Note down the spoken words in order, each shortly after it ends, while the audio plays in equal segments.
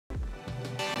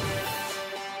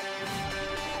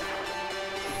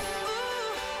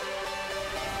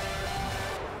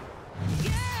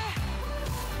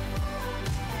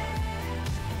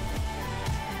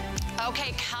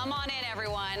right, come on in,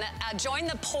 everyone. Join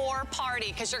the pore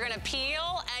party because you're going to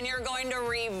peel and you're going to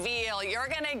reveal. You're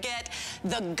going to get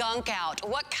the gunk out.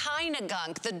 What kind of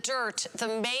gunk? The dirt, the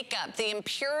makeup, the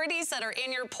impurities that are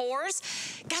in your pores.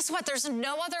 Guess what? There's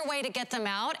no other way to get them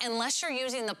out unless you're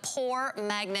using the Pore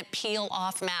Magnet Peel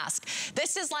Off Mask.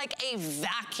 This is like a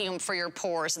vacuum for your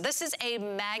pores. This is a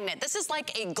magnet. This is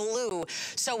like a glue.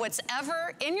 So what's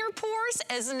ever in your pores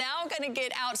is now going to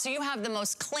get out. So you have the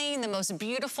most clean, the most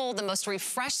beautiful, the most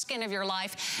refreshed skin of your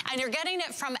life. And you're getting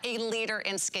it from a leader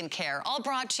in skincare. All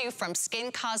brought to you from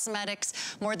Skinn Cosmetics.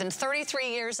 More than 33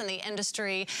 years in the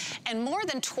industry and more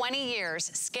than 20 years,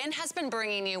 Skinn has been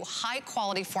bringing you high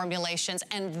quality formulations,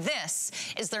 and this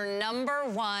is their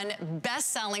 #1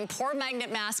 best-selling pore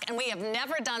magnet mask, and we have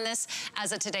never done this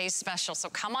as a today's special. So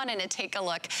come on in and take a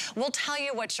look. We'll tell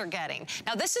you what you're getting.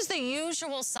 Now this is the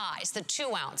usual size, the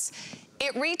 2 ounce.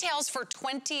 It retails for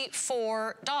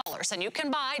 $24, and you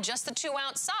can buy just the 2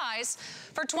 ounce size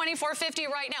for $24.50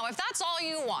 right now, if that's all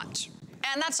you want.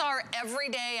 And that's our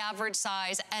everyday average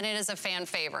size, and it is a fan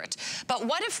favorite. But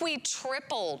what if we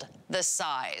tripled the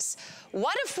size?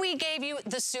 What if we gave you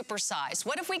the super size?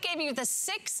 What if we gave you the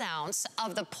 6 ounce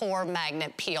of the Pore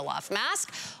Magnet Peel Off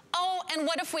Mask? Oh, and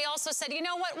what if we also said, you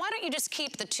know what, why don't you just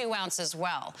keep the 2 ounce as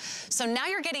well? So now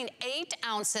you're getting 8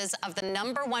 ounces of the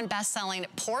 #1 best-selling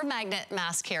Pore Magnet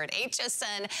Mask here at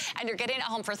HSN, and you're getting it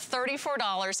home for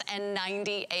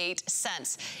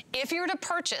 $34.98. If you were to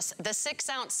purchase the 6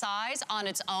 ounce size on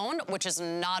its own, which is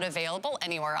not available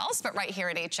anywhere else, but right here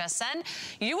at HSN,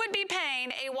 you would be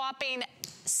paying a whopping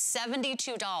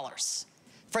 $72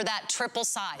 for that triple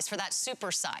size, for that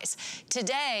super size.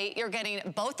 Today, you're getting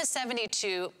both the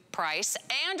 $72 price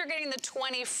and you're getting the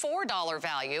 $24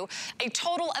 value, a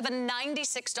total of a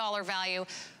 $96 value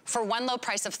for one low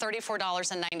price of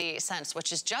 $34.98,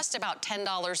 which is just about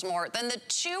 $10 more than the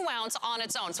 2 ounce on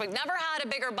its own. So we've never had a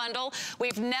bigger bundle.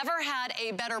 We've never had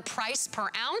a better price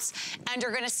per ounce, and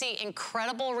you're gonna see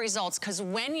incredible results because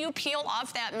when you peel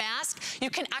off that mask, you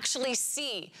can actually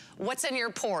see what's in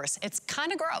your pores. It's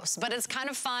kind of gross, but it's kind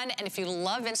of fun, and if you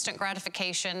love instant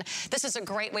gratification, this is a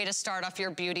great way to start off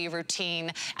your beauty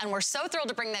routine, and we're so thrilled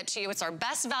to bring that to you. It's our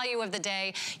best value of the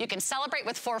day. You can celebrate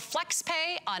with 4 flex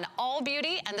pay on all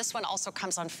beauty, and this one also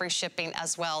comes on free shipping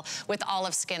as well with all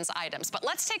of Skinn's items. But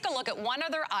let's take a look at one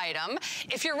other item.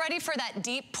 If you're ready for that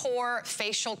deep pore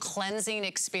facial cleansing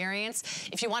experience,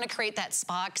 if you want to create that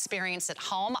spa experience at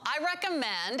home, I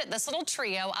recommend this little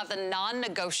trio of the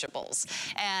non-negotiables.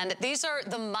 And these are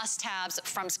the must-haves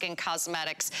from Skinn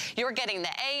Cosmetics. You're getting the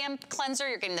AM cleanser,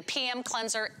 you're getting the PM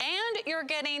cleanser, and you're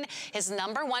getting his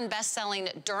 #1 best-selling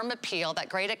Derma Peel, that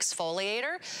great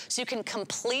exfoliator, so you can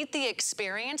complete the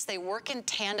experience. They work in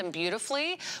tandem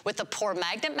beautifully with the Pore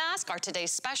Magnet Mask, our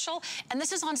today's special, and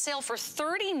this is on sale for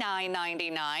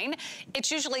 $39.99.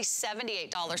 It's usually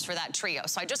 $78 for that trio.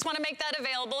 So I just want to make that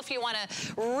available if you want to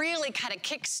really kind of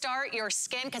kickstart your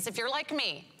skin, because if you're like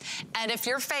me, and if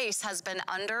your face has been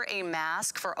under a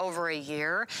mask for over a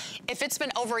year, if it's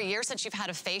been over a year since you've had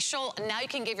a facial, now you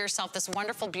can give yourself this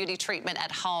wonderful beauty treatment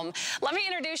at home. Let me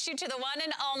introduce you to the one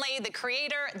and only, the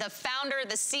creator, the founder,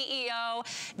 the CEO,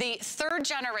 the 3rd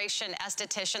generation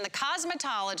esthetician, the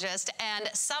cosmetologist, and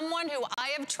someone who I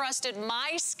have trusted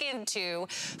my skin to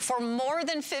for more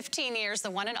than 15 years,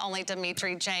 the one and only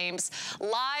Dimitri James,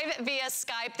 live via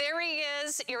Skype. There he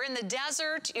is. You're in the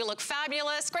desert. You look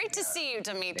fabulous. Great to see you,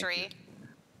 Dimitri.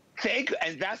 Thank you,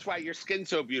 and that's why your skin's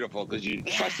so beautiful, because you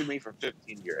trusted me for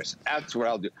 15 years. That's what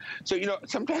I'll do. So, you know,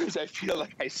 sometimes I feel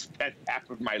like I spent half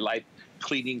of my life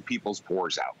cleaning people's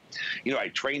pores out. You know, I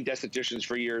trained estheticians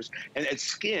for years, and at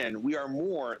Skinn, we are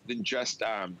more than just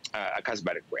a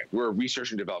cosmetic brand. We're a research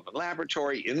and development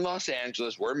laboratory in Los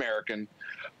Angeles. We're American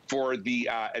for the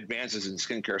advances in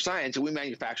skincare science, and we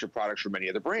manufacture products for many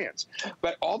other brands.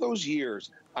 But all those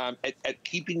years at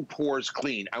keeping pores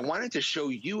clean, I wanted to show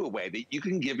you a way that you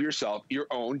can give yourself your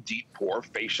own deep pore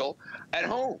facial at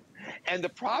home. And the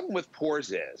problem with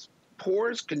pores is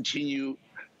pores continue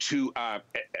to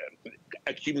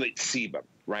accumulate sebum,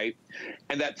 right?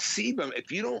 And that sebum,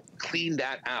 if you don't clean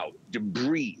that out,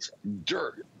 debris,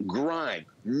 dirt, grime,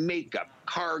 makeup,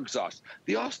 car exhaust,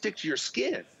 they all stick to your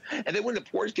skin. And then when the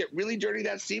pores get really dirty,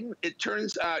 that sebum, it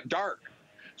turns dark.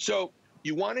 So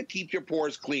you want to keep your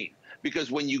pores clean,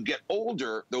 because when you get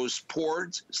older, those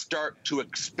pores start to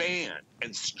expand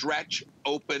and stretch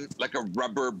open like a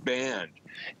rubber band.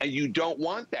 And you don't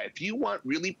want that. If you want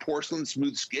really porcelain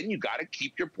smooth skin, you got to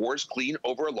keep your pores clean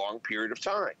over a long period of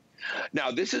time.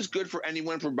 Now, this is good for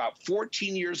anyone from about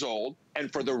 14 years old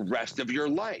and for the rest of your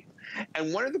life.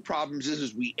 And one of the problems is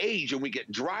as we age and we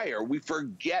get drier, we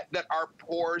forget that our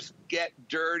pores get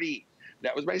dirty.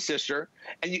 That was my sister.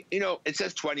 And you know, it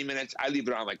says 20 minutes. I leave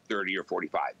it on like 30 or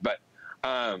 45. But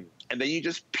and then you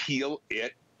just peel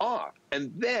it off.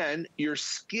 And then your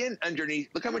skin underneath,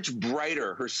 look how much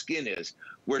brighter her skin is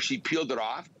where she peeled it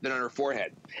off than on her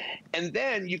forehead. And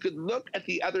then you could look at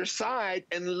the other side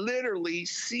and literally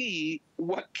see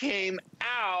what came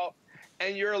out.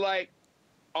 And you're like,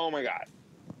 oh my God,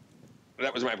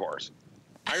 that was my pores.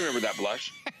 I remember that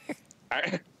blush.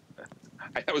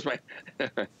 That was my,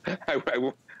 I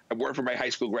wore it for my high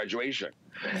school graduation.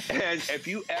 And if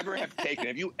you ever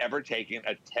taken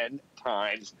a 10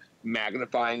 times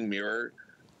magnifying mirror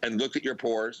and looked at your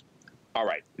pores, all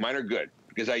right, mine are good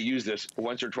because I use this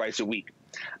once or twice a week.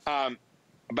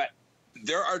 But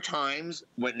there are times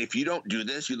when if you don't do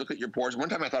this, you look at your pores. One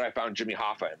time I thought I found Jimmy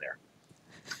Hoffa in there.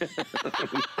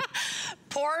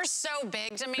 Pores so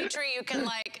big, Dimitri, you can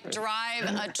like drive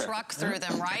a truck through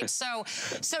them, right? So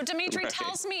Dimitri, Right.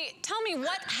 tell me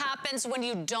what happens when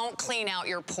you don't clean out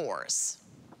your pores?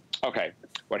 Okay,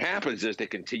 what happens is they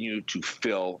continue to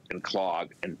fill and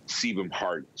clog and sebum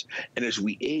hardens. And as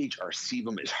we age, our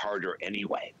sebum is harder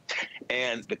anyway.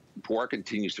 And the pore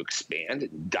continues to expand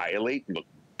and dilate and look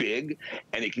big,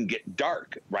 and it can get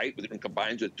dark, right? When it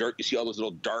combines with dirt, you see all those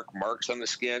little dark marks on the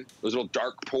skin, those little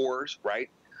dark pores, right?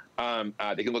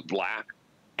 They can look black.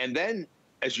 And then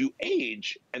as you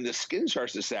age and the skin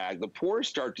starts to sag, the pores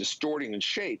start distorting in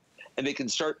shape, and they can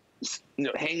start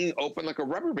hanging open like a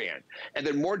rubber band, and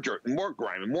then more dirt and more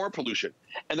grime and more pollution.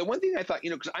 And the one thing I thought,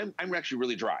 because I'm actually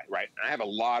really dry, right? I have a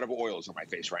lot of oils on my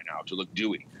face right now to look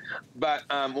dewy. But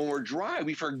when we're dry,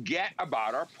 we forget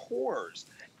about our pores.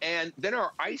 And then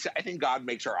our eyesight, I think God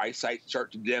makes our eyesight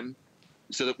start to dim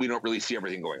so that we don't really see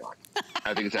everything going on.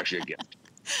 I think it's actually a gift.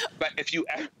 But if you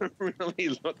ever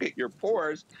really look at your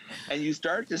pores and you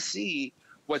start to see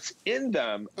what's in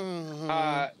them,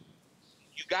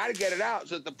 you got to get it out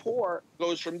so that the pore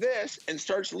goes from this and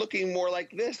starts looking more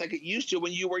like this, like it used to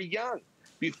when you were young,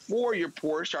 before your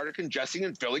pores started congesting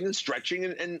and filling and stretching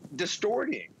and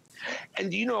distorting.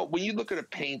 And when you look at a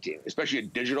painting, especially a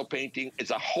digital painting,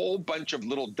 it's a whole bunch of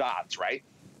little dots, right?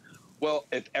 Well,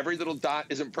 if every little dot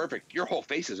isn't perfect, your whole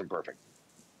face isn't perfect,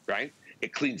 right?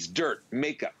 It cleans dirt,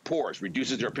 makeup, pores,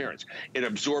 reduces their appearance. It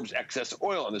absorbs excess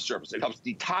oil on the surface. It helps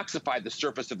detoxify the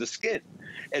surface of the skin.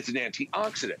 It's an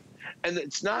antioxidant. And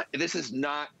this is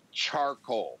not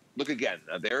charcoal. Look again.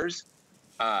 Now there's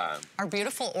our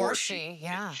beautiful Orshi,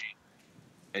 yeah.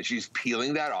 And she's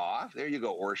peeling that off. There you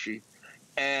go, Orshi.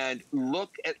 And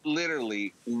look at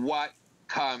literally what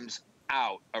comes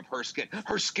out of her skin.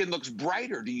 Her skin looks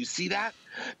brighter. Do you see that?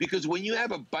 Because when you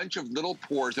have a bunch of little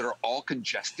pores that are all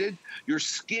congested, your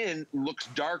skin looks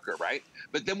darker, right?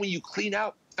 But then when you clean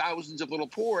out thousands of little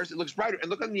pores, it looks brighter. And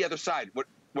look on the other side. What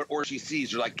Orshi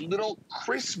sees are like little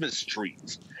Christmas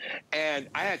trees. And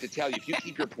I have to tell you, if you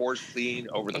keep your pores clean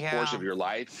over the course of your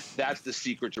life, that's the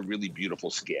secret to really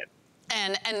beautiful skin.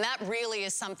 And that really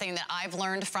is something that I've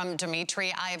learned from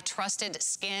Dimitri. I have trusted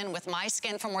Skinn with my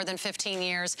skin for more than 15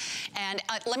 years. And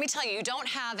let me tell you, you don't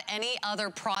have any other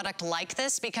product like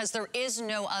this because there is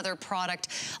no other product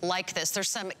like this. There's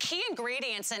some key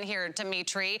ingredients in here,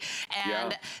 Dimitri.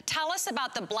 And tell us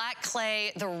about the black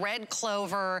clay, the red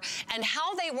clover, and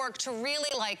how they work to really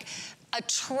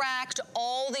attract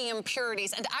all the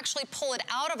impurities and actually pull it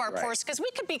out of our pores, because we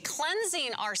could be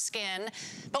cleansing our skin,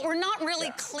 but we're not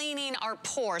really cleaning our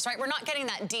pores, right? We're not getting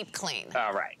that deep clean.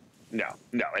 All right. No.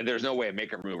 And there's no way a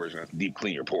makeup remover is going to deep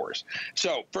clean your pores.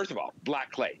 So first of all,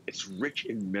 black clay, it's rich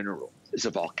in minerals. It's a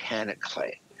volcanic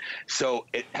clay. So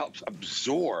it helps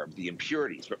absorb the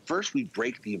impurities. But first we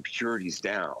break the impurities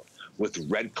down with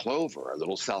red clover, a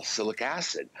little salicylic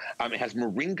acid. It has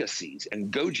moringa seeds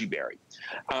and goji berry.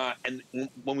 And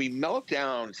when we melt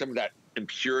down some of that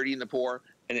impurity in the pore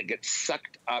and it gets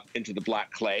sucked up into the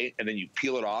black clay and then you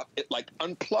peel it off, it like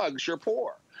unplugs your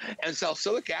pore. And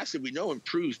salicylic acid, we know,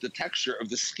 improves the texture of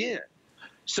the skin.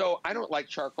 So I don't like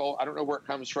charcoal. I don't know where it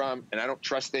comes from, and I don't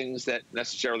trust things that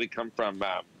necessarily come from,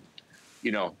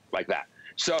 like that.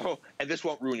 So, and this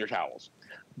won't ruin your towels.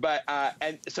 But,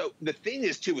 and so the thing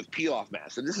is too with peel-off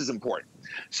masks, and this is important.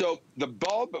 So the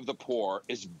bulb of the pore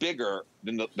is bigger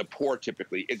than the pore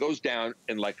typically. It goes down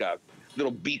in like a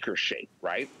little beaker shape,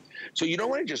 right? So you don't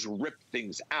want to just rip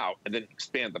things out and then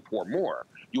expand the pore more.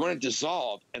 You want to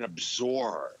dissolve and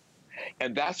absorb.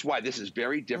 And that's why this is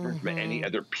very different from any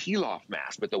other peel-off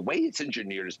mask. But the way it's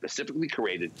engineered is specifically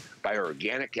created by our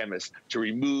organic chemists to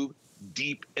remove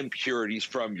deep impurities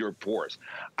from your pores.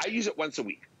 I use it once a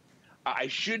week. I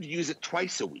should use it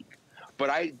twice a week. But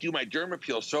I do my derma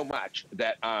peel so much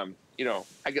that, you know,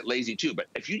 I get lazy too. But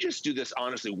if you just do this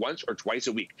honestly once or twice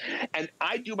a week, and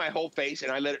I do my whole face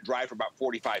and I let it dry for about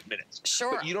 45 minutes.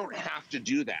 Sure. But you don't have to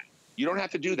do that. You don't have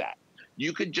to do that.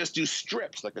 You could just do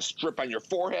strips, like a strip on your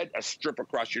forehead, a strip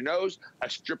across your nose, a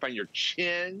strip on your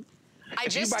chin. I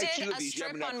just did a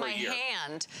strip on my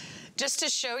hand just to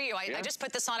show you. I just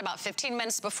put this on about 15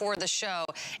 minutes before the show.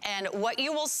 And what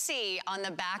you will see on the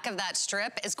back of that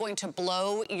strip is going to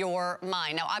blow your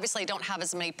mind. Now, obviously, I don't have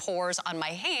as many pores on my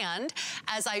hand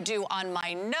as I do on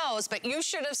my nose, but you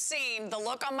should have seen the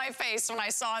look on my face when I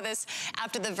saw this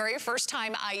after the very first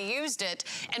time I used it.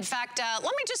 In fact, let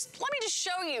me just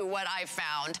show you what I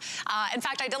found. In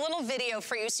fact, I did a little video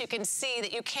for you so you can see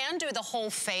that you can do the whole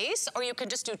face, or you can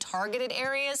just do targeted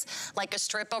areas like a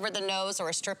strip over the nose or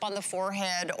a strip on the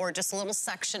forehead or just a little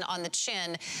section on the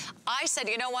chin. I said,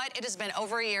 you know what? It has been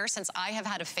over a year since I have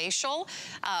had a facial.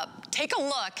 Take a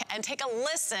look and take a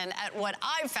listen at what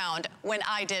I found when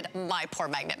I did my pore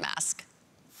magnet mask.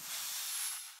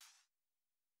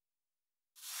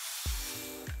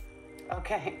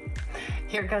 Okay,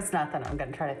 here goes nothing. I'm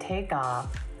gonna try to take off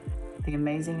the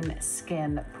amazing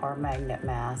Skinn Pore Magnet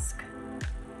Mask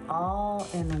all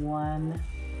in one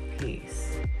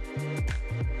piece.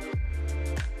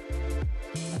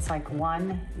 It's like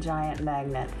one giant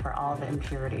magnet for all the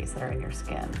impurities that are in your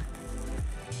skin.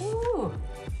 Ooh,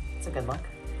 it's a good look.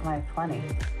 I have plenty.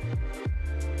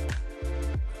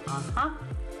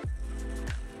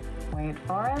 Wait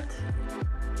for it.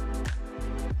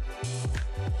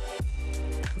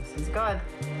 This is good.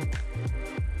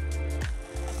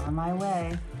 On my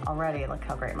way already. Look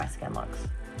how great my skin looks.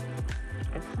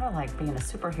 It's kind of like being in a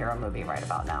superhero movie right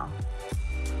about now.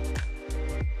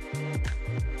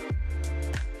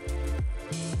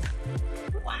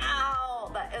 Wow,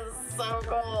 that is so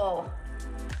cool.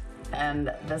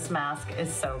 And this mask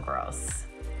is so gross.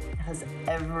 It has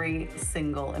every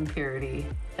single impurity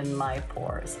in my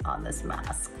pores on this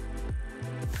mask.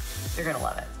 You're gonna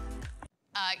love it.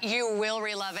 You will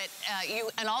re-love it.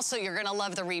 And also you're gonna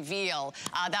love the reveal.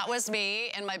 That was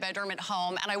me in my bedroom at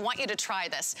home, and I want you to try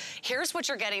this. Here's what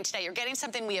you're getting today. You're getting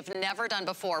something we have never done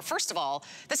before. First of all,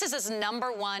 this is his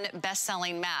 #1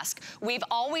 best-selling mask. We've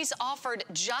always offered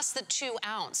just the 2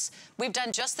 ounce. We've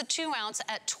done just the 2 ounce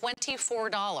at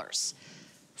 $24.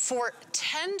 For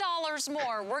 $10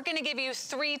 more, we're gonna give you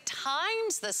 3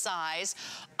 times the size.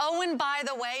 Oh, and by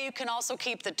the way, you can also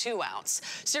keep the 2 ounce.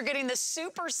 So you're getting the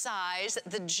super size,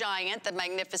 the giant, the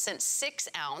magnificent 6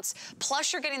 ounce,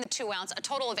 plus you're getting the 2 ounce, a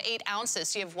total of 8 ounces.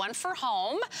 So you have one for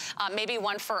home, maybe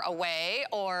one for away,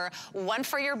 or one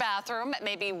for your bathroom,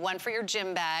 maybe one for your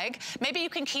gym bag. Maybe you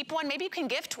can keep one, maybe you can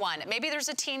gift one. Maybe there's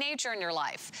a teenager in your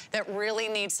life that really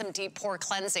needs some deep pore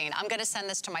cleansing. I'm gonna send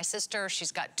this to my sister.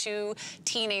 She's got 2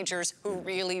 teenagers who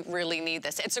really, really need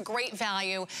this. It's a great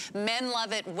value. Men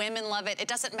love it, women love it. It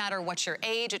doesn't matter what your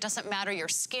age, it doesn't matter your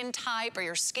skin type or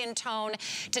your skin tone.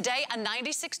 Today, a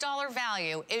 $96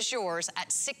 value is yours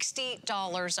at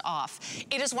 $60 off.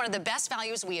 It is one of the best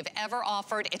values we have ever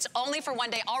offered. It's only for one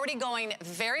day, already going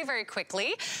very, very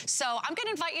quickly. So I'm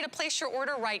gonna invite you to place your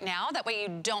order right now. That way you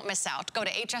don't miss out. Go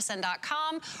to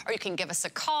hsn.com, or you can give us a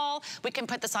call. We can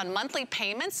put this on monthly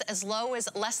payments as low as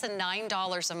less than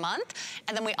 $9 a month.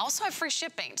 And then we also have free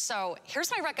shipping. So here's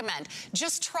what I recommend.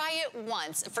 Just try it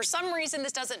once. If for some reason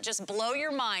this doesn't just blow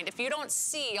your mind, if you don't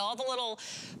see all the little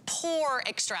pore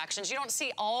extractions, you don't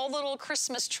see all the little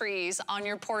Christmas trees on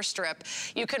your pore strip,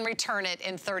 you can return it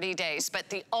in 30 days. But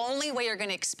the only way you're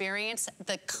gonna experience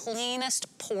the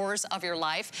cleanest pores of your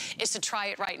life is to try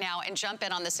it right now and jump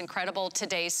in on this incredible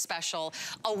today's special.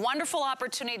 A wonderful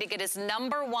opportunity to get his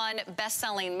 #1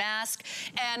 best-selling mask.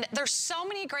 And there's so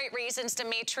many great reasons,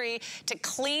 Dimitri, to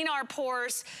clean our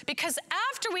pores, because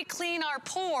after we clean our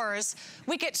pores,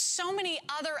 we get so many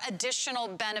other additional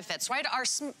benefits, right? Our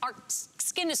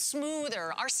skin is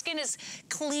smoother, our skin is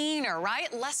cleaner,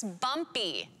 right? Less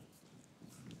bumpy.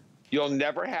 You'll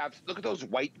never have, look at those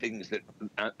white things, that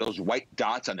those white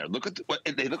dots on there. Look at,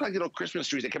 they look like little Christmas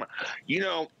trees that come out. You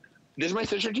know, this is my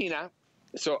sister Tina.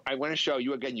 So I want to show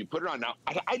you again. You put it on now.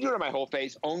 I do it on my whole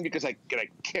face only because I get a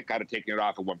kick out of taking it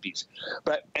off in one piece.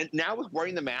 And now with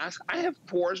wearing the mask, I have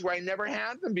pores where I never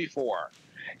had them before.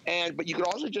 But you could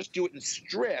also just do it in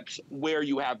strips where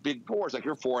you have big pores, like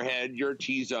your forehead, your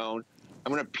T-zone.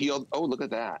 I'm going to peel. Oh, look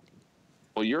at that.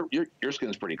 Well, your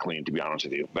skin's pretty clean, to be honest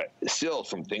with you. But still,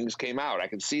 some things came out. I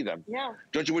can see them. Yeah.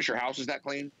 Don't you wish your house was that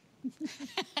clean?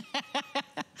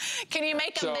 Can you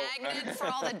make a magnet for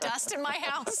all the dust in my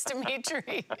house,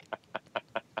 Dimitri?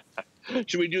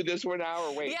 Should we do this one now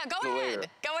or wait? Yeah, go ahead.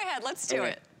 Later? Go ahead. Let's do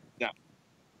it. Yeah.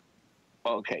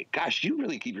 Okay. Gosh, you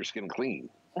really keep your skin clean.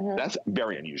 That's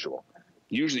very unusual.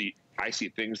 usually I see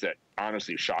things that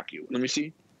honestly shock you. Let me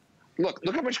see. Look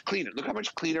how much cleaner. Look how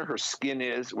much cleaner her skin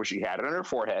is where she had it on her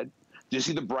forehead. Do you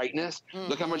see the brightness?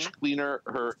 Look how much cleaner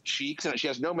her cheeks, and she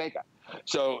has no makeup.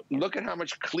 So look at how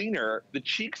much cleaner the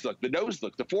cheeks look, the nose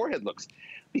looks, the forehead looks,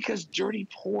 because dirty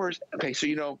pores. Okay, so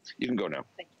you can go now.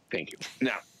 Thank you.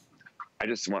 Now, I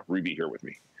just want Ruby here with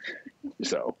me.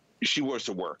 So she was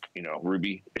to work,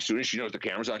 Ruby. As soon as she knows the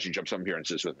camera's on, she jumps up here and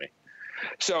sits with me.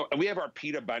 So we have our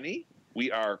PETA Bunny.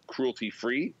 We are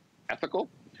cruelty-free, ethical,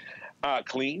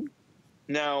 clean.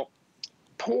 Now,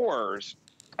 pores,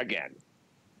 again,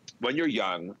 when you're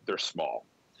young, they're small.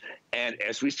 And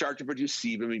as we start to produce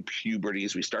sebum in puberty,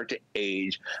 as we start to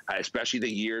age, especially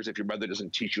the years, if your mother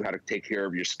doesn't teach you how to take care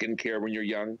of your skincare when you're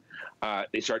young,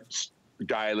 they start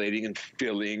dilating and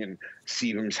filling, and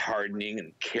sebum's hardening,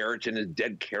 and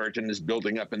dead keratin is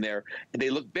building up in there, and they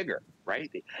look bigger,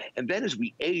 right? And then as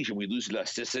we age and we lose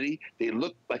elasticity, they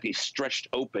look like they stretched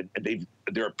open, and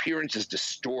their appearance is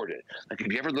distorted. Like,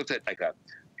 have you ever looked at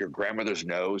your grandmother's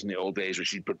nose in the old days where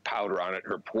she'd put powder on it?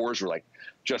 Her pores were like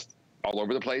just all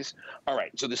over the place. All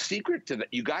right, so the secret to that,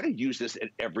 you got to use this at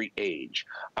every age.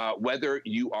 Whether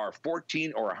you are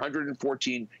 14 or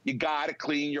 114, you got to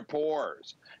clean your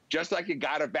pores. Just like you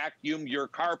got to vacuum your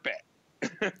carpet.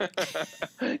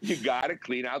 You got to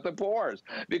clean out the pores,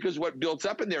 because what builds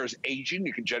up in there is aging.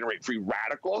 You can generate free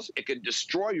radicals. It can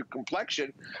destroy your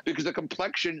complexion, because the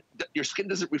complexion, your skin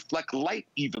doesn't reflect light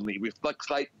evenly. It reflects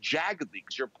light jaggedly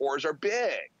because your pores are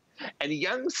big. And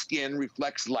young skin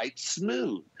reflects light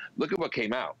smooth. Look at what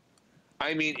came out.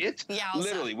 I mean, it's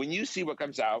literally, when you see what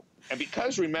comes out, and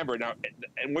because remember now,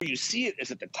 and where you see it is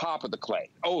at the top of the clay.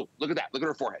 Oh, look at that. Look at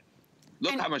her forehead.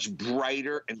 Look how much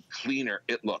brighter and cleaner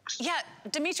it looks. Yeah,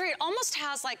 Dimitri, it almost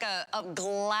has like a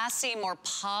glassy, more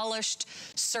polished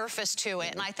surface to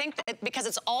it. And I think that because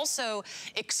it's also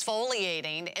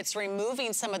exfoliating, it's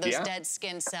removing some of those dead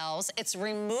skin cells. It's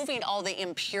removing all the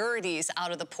impurities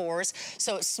out of the pores,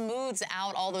 so it smooths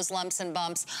out all those lumps and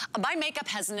bumps. My makeup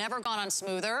has never gone on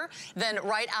smoother than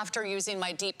right after using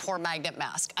my deep pore magnet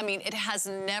mask. I mean, it has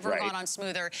never gone on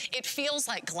smoother. It feels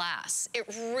like glass. It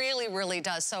really, really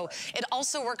does. So it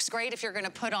also works great if you're going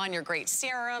to put on your great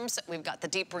serums. We've got the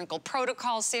Deep Wrinkle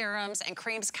Protocol serums and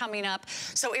creams coming up.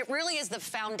 So it really is the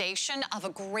foundation of a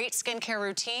great skincare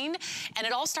routine. And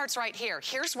it all starts right here.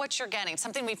 Here's what you're getting,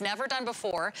 something we've never done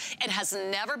before. It has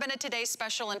never been a Today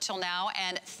Special until now.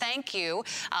 And thank you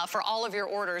for all of your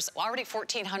orders. Already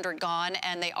 1,400 gone,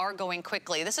 and they are going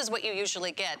quickly. This is what you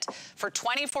usually get for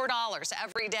 $24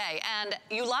 every day. And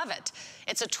you love it.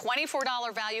 It's a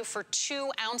 $24 value for 2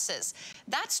 ounces.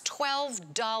 That's $12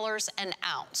 an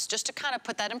ounce. Just to kind of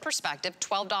put that in perspective,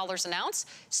 $12 an ounce,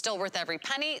 still worth every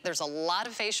penny. There's a lot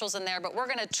of facials in there, but we're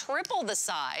gonna triple the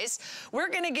size. We're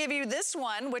gonna give you this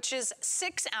one, which is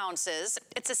 6 ounces.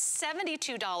 It's a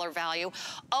 $72 value.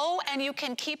 Oh, and you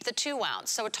can keep the 2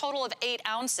 ounce. So a total of 8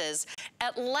 ounces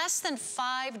at less than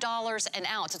 $5 an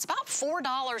ounce. It's about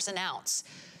 $4 an ounce.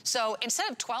 So instead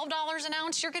of $12 an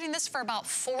ounce, you're getting this for about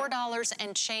 $4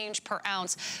 and change per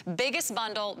ounce. Biggest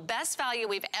bundle, best value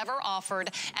we've ever offered,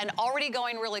 and already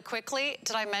going really quickly.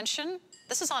 Did I mention?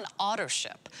 This is on auto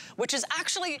ship, which is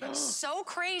actually so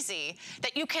crazy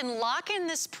that you can lock in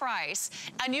this price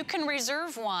and you can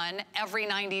reserve one every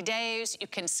 90 days. You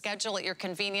can schedule at your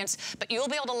convenience, but you'll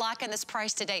be able to lock in this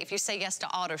price today if you say yes to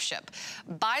auto ship.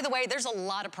 By the way, there's a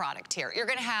lot of product here. You're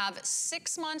gonna have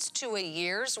 6 months to a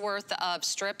year's worth of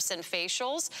strips and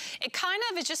facials. It kind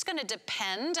of is just gonna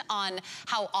depend on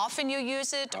how often you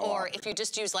use it, or if you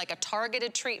just use like a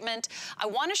targeted treatment. I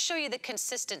wanna show you the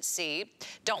consistency.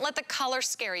 Don't let the color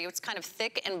scare you. It's kind of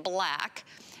thick and black.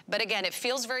 But again, it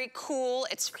feels very cool.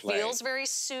 It feels very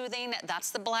soothing. That's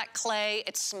the black clay.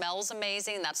 It smells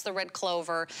amazing. That's the red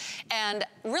clover. And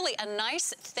really a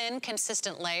nice, thin,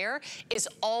 consistent layer is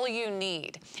all you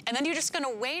need. And then you're just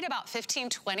gonna wait about 15,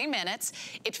 20 minutes.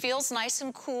 It feels nice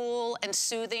and cool and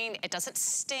soothing. It doesn't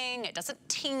sting. It doesn't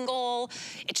tingle.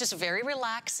 It's just very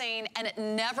relaxing, and it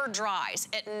never dries.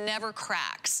 It never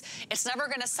cracks. It's never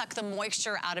gonna suck the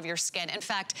moisture out of your skin. In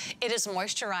fact, it is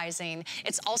moisturizing.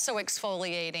 It's also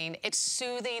exfoliating. It's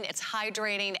soothing, it's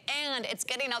hydrating, and it's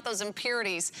getting out those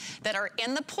impurities that are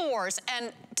in the pores.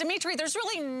 And Dimitri, there's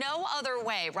really no other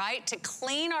way, right, to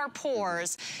clean our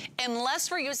pores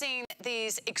unless we're using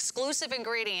these exclusive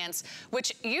ingredients,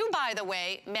 which you, by the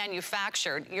way,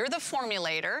 manufactured. You're the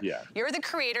formulator. Yeah. You're the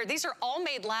creator. These are all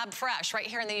made lab fresh right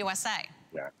here in the USA.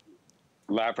 Yeah.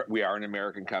 We are an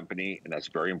American company, and that's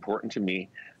very important to me.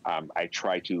 I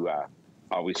try to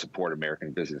always support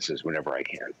American businesses whenever I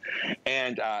can.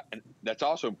 And that's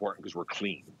also important because we're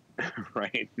clean,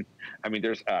 right? I mean,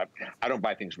 I don't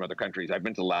buy things from other countries. I've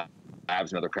been to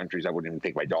labs in other countries I wouldn't even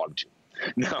take my dog to.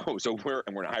 No, so we're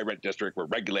in a high rent district. We're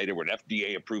regulated. We're an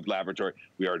FDA approved laboratory.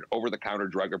 We are an over-the-counter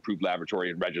drug approved laboratory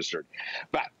and registered.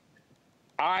 But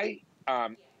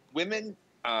women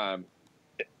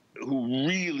who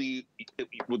really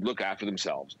would look after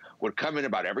themselves would come in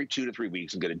about every 2 to 3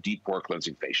 weeks and get a deep pore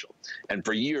cleansing facial. And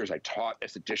for years, I taught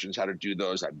estheticians how to do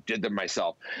those. I did them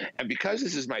myself. And because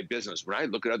this is my business, when I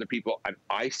look at other people and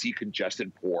I see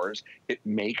congested pores, it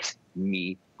makes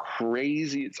me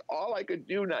crazy. It's all I could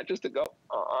do, not just to go,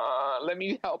 let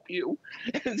me help you.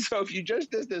 And so if you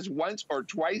just do this once or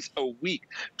twice a week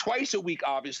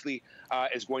obviously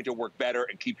is going to work better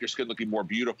and keep your skin looking more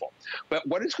beautiful. But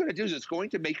what it's going to do is it's going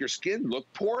to make your skin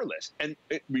look poreless and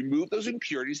remove those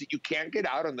impurities that you can't get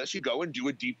out unless you go and do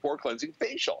a deep pore cleansing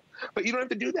facial. But you don't have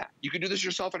to do that. You can do this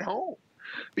yourself at home,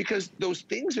 because those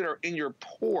things that are in your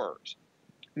pores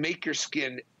make your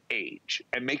skin age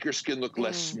and make your skin look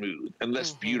less smooth and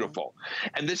less beautiful.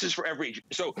 And this is for every age.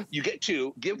 So you get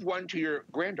two, give one to your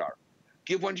granddaughter,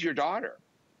 give one to your daughter,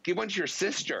 give one to your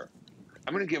sister.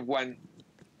 I'm going to give one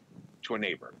to a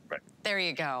neighbor. But there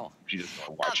you go. She doesn't know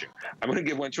I'm watching. I'm going to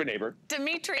give one to a neighbor.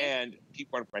 Dimitri. And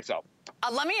keep one for myself.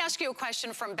 Let me ask you a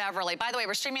question from Beverly. By the way,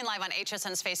 we're streaming live on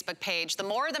HSN's Facebook page. The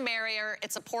more the merrier.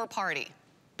 It's a pour party.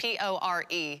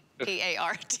 P-O-R-E-P-A-R-T-Y.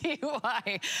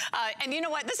 And you know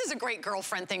what? This is a great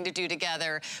girlfriend thing to do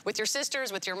together with your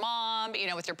sisters, with your mom, you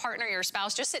know, with your partner, your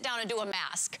spouse. Just sit down and do a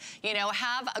mask. You know,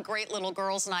 have a great little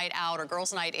girls' night out or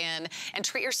girls' night in and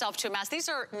treat yourself to a mask. These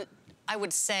are, I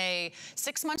would say,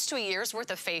 6 months to a year's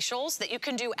worth of facials that you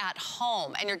can do at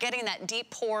home, and you're getting that deep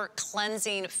pore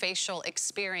cleansing facial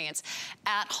experience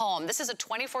at home. This is a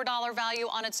 $24 value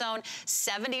on its own,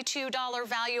 $72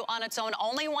 value on its own,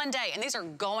 only one day, and these are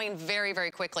going very,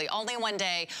 very quickly. Only one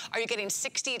day are you getting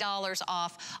 $60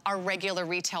 off our regular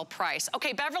retail price.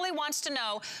 Okay, Beverly wants to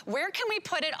know, where can we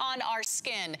put it on our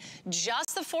skin?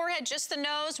 Just the forehead, just the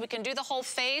nose? We can do the whole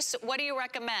face. What do you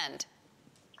recommend?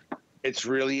 It's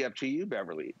really up to you,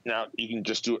 Beverly. Now, you can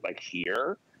just do it like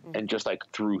here and just like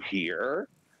through here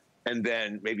and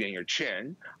then maybe on your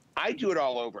chin. I do it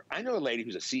all over. I know a lady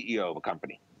who's a CEO of a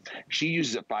company. She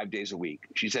uses it 5 days a week.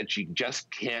 She said she just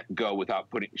can't go without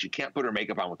she can't put her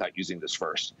makeup on without using this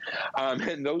first.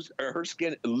 And her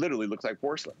skin literally looks like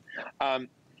porcelain.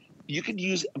 You could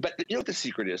use, but you know what the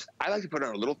secret is? I like to put it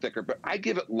on a little thicker, but I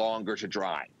give it longer to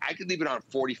dry. I could leave it on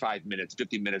 45 minutes,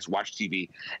 50 minutes, watch TV,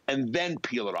 and then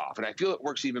peel it off. And I feel it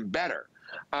works even better.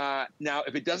 Now,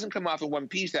 if it doesn't come off in one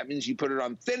piece, that means you put it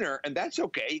on thinner, and that's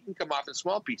okay. It can come off in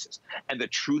small pieces. And the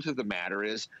truth of the matter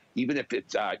is, even if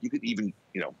it's, you could even,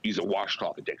 you know, use a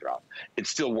washcloth to take it off. It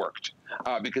still worked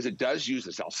because it does use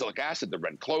the salicylic acid, the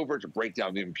red clover, to break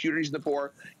down the impurities in the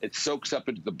pore. It soaks up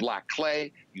into the black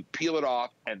clay. You peel it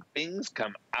off, and things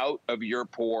come out of your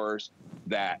pores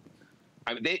that,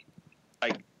 I mean, they,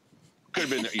 like, could have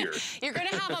been their ears. You're going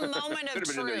to have a moment of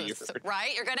truth,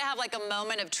 right? You're going to have like a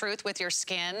moment of truth with your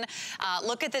skin.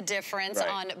 Look at the difference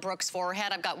on Brooke's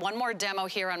forehead. I've got one more demo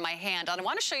here on my hand. And I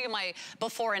want to show you my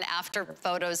before and after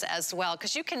photos as well,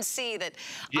 because you can see that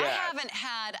I haven't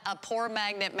had a pore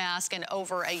magnet mask in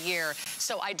over a year.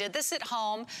 So I did this at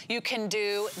home. You can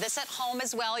do this at home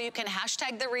as well. You can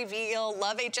hashtag the reveal,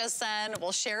 love HSN.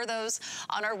 We'll share those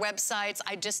on our websites.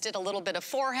 I just did a little bit of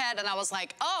forehead, and I was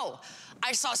like, oh,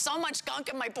 I saw so much gunk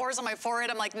in my pores on my forehead.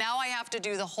 I'm like, now I have to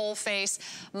do the whole face.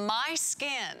 My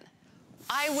skin,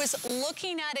 I was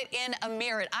looking at it in a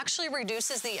mirror. It actually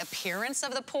reduces the appearance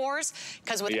of the pores,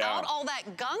 because without all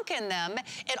that gunk in them,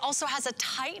 it also has a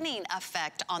tightening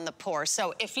effect on the pores.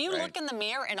 So if you look in the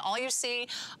mirror and all you see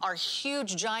are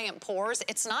huge, giant pores,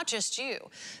 it's not just you.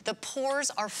 The pores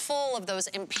are full of those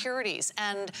impurities.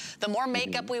 And the more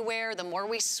makeup we wear, the more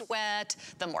we sweat,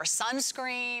 the more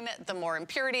sunscreen, the more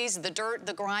impurities, the dirt,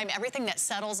 the grime, everything that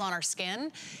settles on our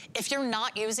skin. If you're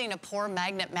not using a pore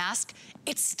magnet mask,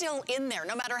 it's still in there,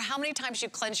 no matter how many times you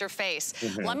cleanse your face.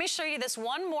 Let me show you this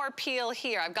one more peel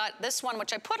here. I've got this one,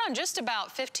 which I put on just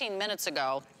about 15 minutes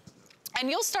ago. And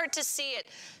you'll start to see it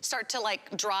start to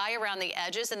like dry around the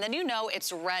edges, and then you know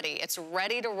it's ready. It's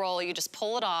ready to roll. You just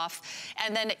pull it off,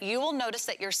 and then you will notice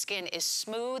that your skin is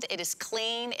smooth, it is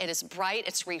clean, it is bright,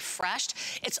 it's refreshed.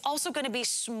 It's also gonna be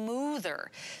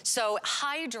smoother, so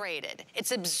hydrated.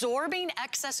 It's absorbing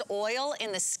excess oil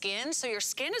in the skin, so your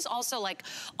skin is also like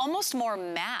almost more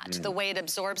matte the way it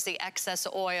absorbs the excess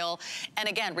oil. And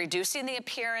again, reducing the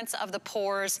appearance of the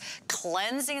pores,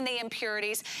 cleansing the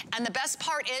impurities, and the best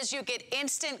part is you get get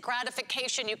instant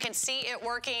gratification. You can see it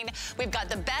working. We've got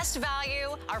the best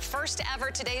value, our first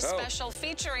ever today's special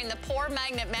featuring the Pore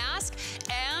Magnet Mask,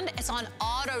 and it's on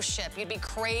auto ship. You'd be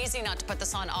crazy not to put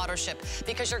this on auto ship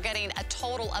because you're getting a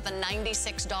total of a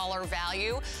 $96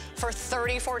 value for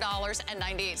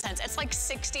 $34.98. It's like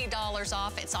 $60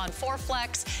 off. It's on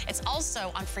 4Flex. It's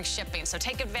also on free shipping. So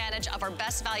take advantage of our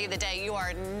best value of the day. You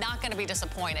are not going to be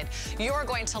disappointed. You're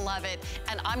going to love it,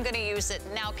 and I'm going to use it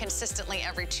now consistently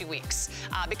every 2 weeks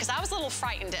because I was a little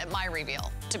frightened at my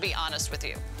reveal, to be honest with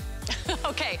you.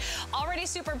 Okay, already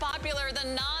super popular.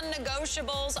 The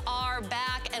non-negotiables are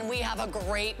back, and we have a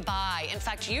great buy. In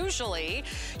fact, usually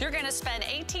you're going to spend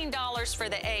 $18 for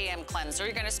the AM cleanser.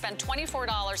 You're going to spend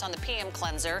 $24 on the PM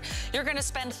cleanser. You're going to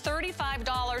spend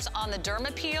 $35 on the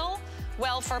Derma Peel.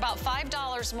 Well, for about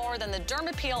 $5 more than the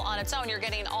Derma Peel on its own, you're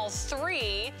getting all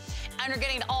three, and you're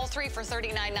getting all three for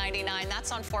 $39.99.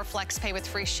 That's on 4Flex Pay with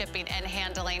free shipping and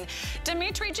handling.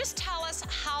 Dimitri, just tell us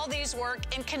how these work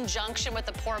in conjunction with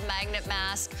the Pore Magnet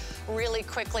Mask really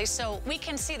quickly so we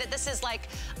can see that this is like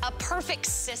a perfect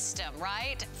system,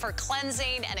 right? For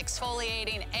cleansing and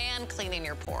exfoliating and cleaning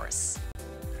your pores.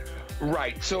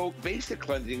 Right, so basic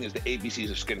cleansing is the ABCs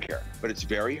of skincare, but it's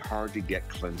very hard to get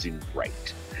cleansing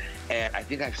right. And I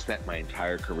think I've spent my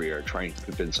entire career trying to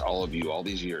convince all of you all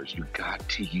these years, you got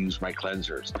to use my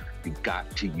cleansers. You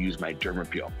got to use my Derma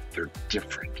Peel. They're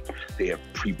different. They have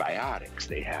prebiotics.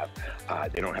 They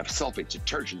don't have sulfates,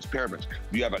 detergents, parabens.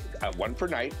 You have a one for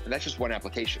night, and that's just one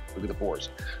application. Look at the pores.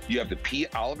 You have the pea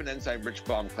olive and enzyme rich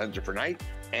balm cleanser for night,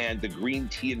 and the green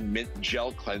tea and mint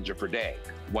gel cleanser for day.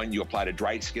 One you apply to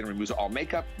dry skin, removes all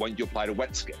makeup. One you apply to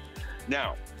wet skin.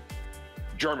 Now,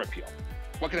 Derma Peel.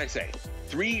 What can I say?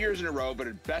 3 years in a row, but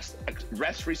at best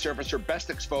rest resurfacer, best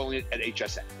exfoliant at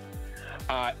HSN.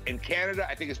 In Canada,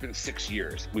 I think it's been 6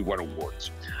 years we won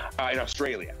awards. In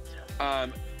Australia.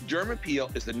 Derma Peel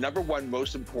is the #1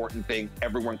 most important thing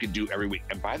everyone can do every week.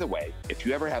 And by the way, if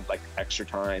you ever have like extra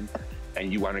time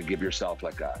and you want to give yourself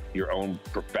like your own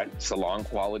perfect salon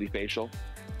quality facial,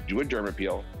 do a Derma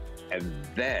Peel and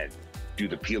then do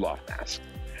the peel off mask.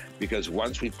 Because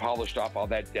once we've polished off all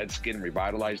that dead skin,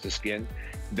 revitalized the skin,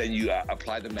 then you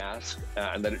apply the mask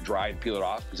and let it dry and peel it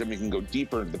off, because then we can go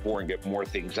deeper into the pore and get more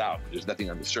things out. There's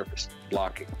nothing on the surface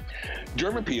blocking.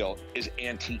 Derma Peel is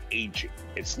anti-aging.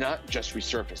 It's not just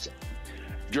resurfacing.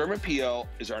 Derma Peel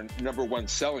is our #1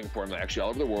 selling formula, actually all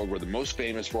over the world. We're the most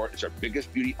famous for it. It's our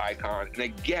biggest beauty icon. And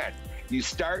again, you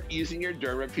start using your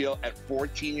Derma Peel at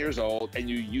 14 years old, and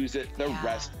you use it the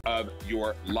rest of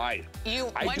your life.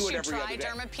 Once you try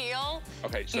Derma Peel,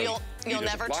 okay, so you'll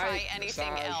never try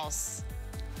anything else.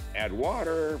 Add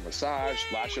water, massage,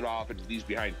 splash it off, and it leaves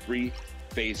behind 3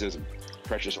 phases of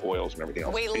precious oils and everything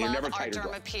else. We love our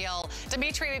Derma Peel.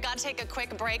 Dimitri, we've got to take a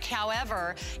quick break.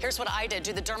 However, here's what I did.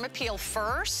 Do the Derma Peel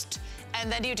first, and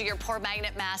then you do your Pore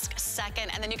Magnet Mask second,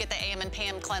 and then you get the AM and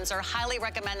PM cleanser. Highly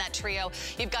recommend that trio.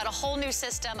 You've got a whole new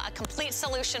system, a complete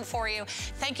solution for you.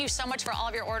 Thank you so much for all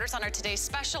of your orders on our today's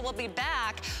special. We'll be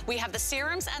back. We have the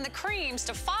serums and the creams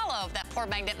to follow that Pore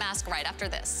Magnet Mask right after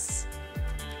this.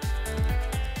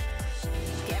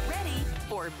 Get ready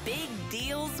for Big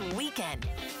Deals Weekend.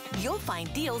 You'll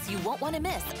find deals you won't want to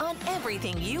miss on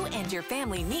everything you and your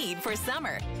family need for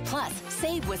summer. Plus,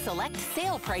 save with select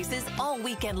sale prices all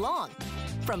weekend long.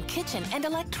 From kitchen and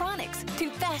electronics to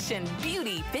fashion,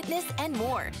 beauty, fitness, and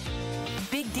more.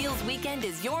 Big Deals Weekend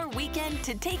is your weekend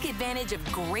to take advantage of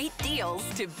great deals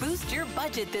to boost your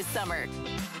budget this summer.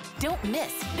 Don't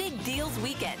miss Big Deals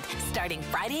Weekend, starting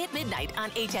Friday at midnight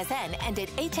on HSN and at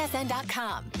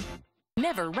hsn.com.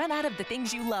 Never run out of the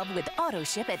things you love with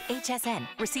AutoShip at HSN.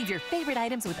 Receive your favorite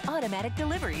items with automatic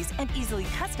deliveries and easily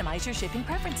customize your shipping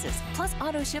preferences. Plus,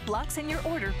 AutoShip locks in your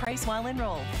order price while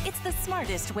enrolled. It's the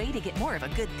smartest way to get more of a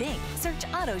good thing. Search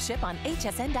AutoShip on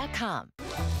hsn.com.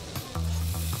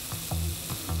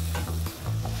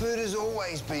 Food has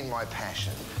always been my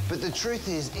passion. But the truth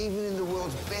is, even in the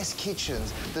world's best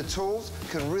kitchens, the tools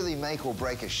can really make or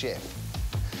break a chef.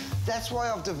 That's why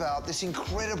I've developed this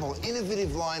incredible,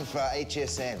 innovative line for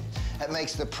HSN. It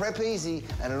makes the prep easy,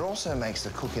 and it also makes the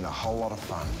cooking a whole lot of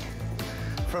fun.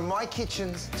 From my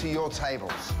kitchens to your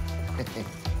tables.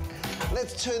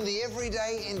 Let's turn the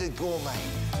everyday into gourmet.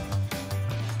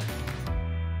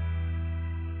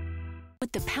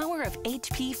 With the power of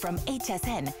HP from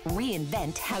HSN,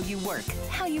 reinvent how you work,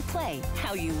 how you play,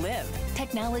 how you live.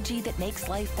 Technology that makes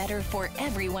life better for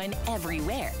everyone,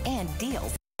 everywhere, and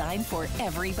deals designed for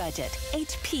every budget.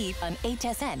 HP on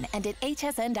HSN and at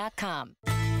hsn.com.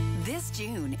 This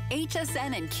June,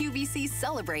 HSN and QVC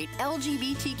celebrate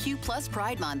LGBTQ+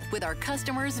 Pride Month with our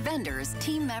customers, vendors,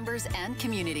 team members, and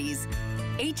communities.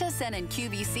 HSN and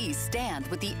QVC stand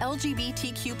with the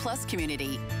LGBTQ+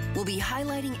 community. We'll be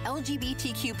highlighting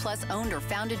LGBTQ+ owned or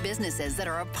founded businesses that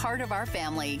are a part of our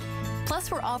family. Plus,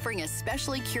 we're offering a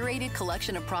specially curated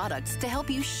collection of products to help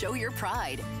you show your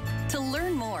pride. To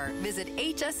learn more, visit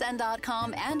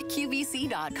hsn.com and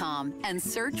qvc.com and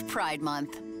search Pride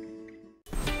Month.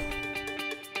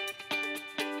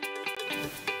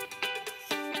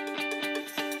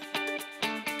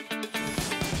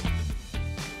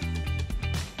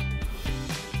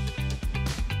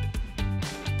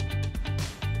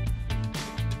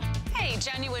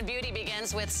 Genuine beauty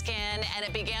begins with skin, and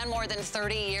it began more than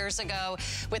 30 years ago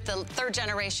with the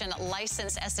third-generation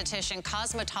licensed esthetician,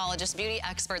 cosmetologist, beauty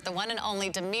expert, the one and only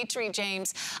Dimitri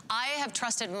James. I have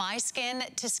trusted my skin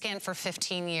to Skinn for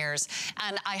 15 years,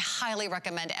 and I highly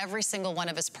recommend every single one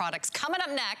of his products. Coming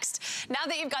up next, now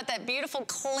that you've got that beautiful,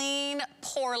 clean,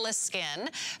 poreless skin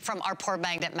from our Pore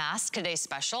Magnet Mask, today's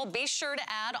special, be sure to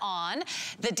add on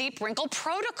the Deep Wrinkle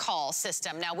Protocol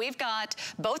system. Now, we've got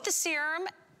both the serum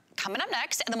coming up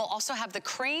next, and then we'll also have the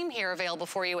cream here available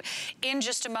for you in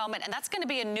just a moment, and that's going to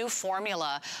be a new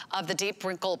formula of the Deep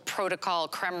Wrinkle Protocol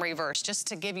Creme Reverse, just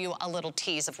to give you a little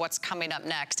tease of what's coming up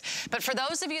next. But for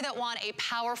those of you that want a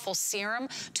powerful serum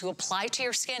to apply to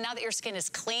your skin, now that your skin is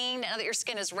clean, now that your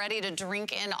skin is ready to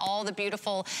drink in all the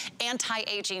beautiful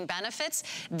anti-aging benefits,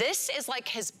 this is like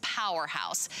his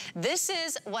powerhouse. This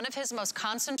is one of his most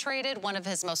concentrated, one of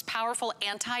his most powerful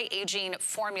anti-aging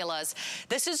formulas.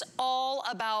 This is all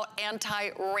about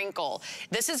anti-wrinkle.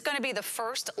 This is going to be the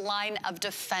first line of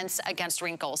defense against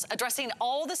wrinkles, addressing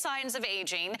all the signs of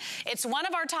aging. It's one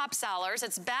of our top sellers.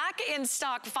 It's back in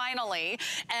stock finally,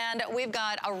 and we've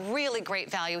got a really great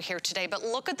value here today. But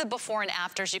look at the before and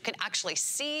afters. You can actually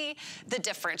see the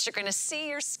difference. You're going to see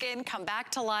your skin come back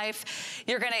to life.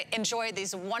 You're going to enjoy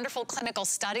these wonderful clinical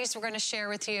studies we're going to share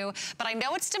with you. But I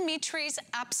know it's Dimitri's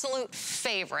absolute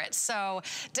favorite. So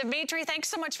Dimitri, thanks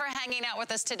so much for hanging out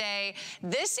with us today.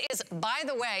 This is, by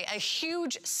the way, a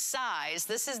huge size.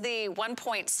 This is the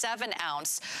 1.7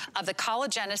 ounce of the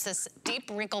Collagenesis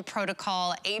Deep Wrinkle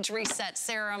Protocol Age Reset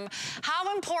Serum.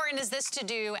 How important is this to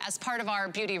do as part of our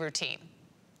beauty routine?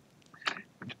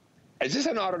 Is this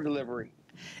an auto delivery?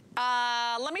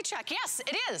 Let me check. Yes,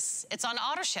 it is. It's on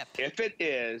auto ship. If it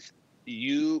is,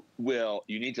 you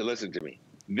need to listen to me.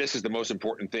 This is the most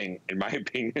important thing, in my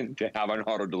opinion, to have on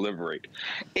auto delivery.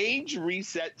 Age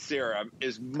Reset Serum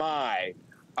is my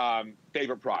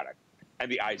favorite product,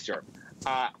 and the eye serum.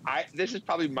 This is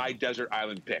probably my desert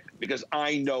island pick, because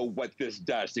I know what this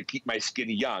does to keep my skin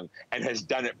young, and has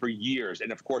done it for years.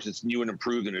 And of course, it's new and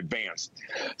improved and advanced.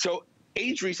 So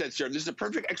Age Reset Serum, this is a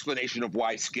perfect explanation of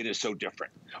why skin is so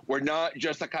different. We're not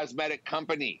just a cosmetic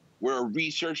company. We're a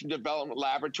research and development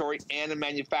laboratory and a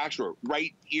manufacturer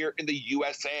right here in the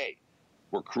USA.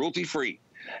 We're cruelty-free.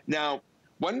 Now,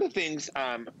 one of the things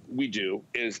we do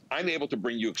is I'm able to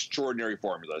bring you extraordinary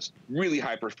formulas, really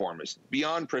high performance,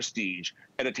 beyond prestige,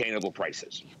 at attainable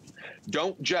prices.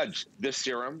 Don't judge this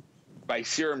serum by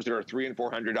serums that are $300 and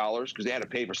 $400, because they had to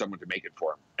pay for someone to make it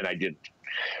for them, and I didn't.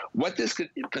 What this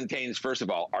contains, first of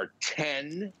all, are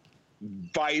 10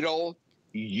 vital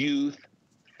youth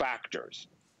factors.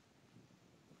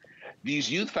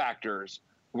 These youth factors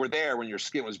were there when your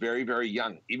skin was very, very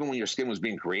young, even when your skin was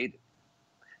being created.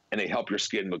 And they help your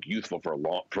skin look youthful for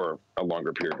a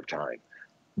longer period of time.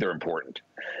 They're important.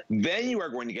 Then you are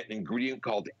going to get an ingredient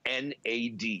called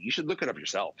NAD. You should look it up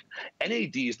yourself.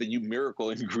 NAD is the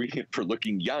numerical ingredient for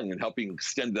looking young and helping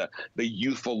extend the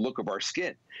youthful look of our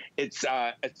skin. It's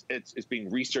being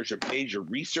researched at major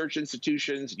research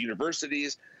institutions,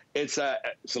 universities.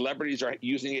 Celebrities are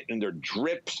using it in their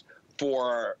drips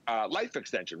for life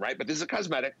extension, right? But this is a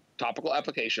cosmetic, topical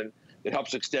application that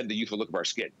helps extend the youthful look of our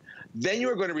skin. Then you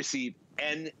are going to receive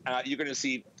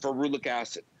ferulic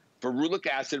acid. Ferulic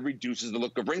acid reduces the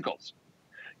look of wrinkles.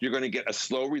 You're going to get a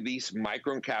slow-release,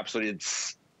 microencapsulated,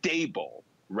 stable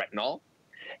retinol,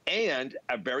 and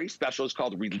a very special, it's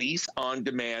called Release On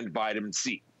Demand Vitamin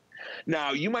C.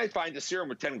 Now, you might find a serum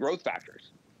with 10 growth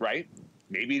factors, right?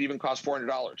 Maybe it even costs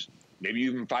 $400. Maybe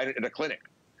you even find it at a clinic.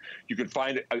 You can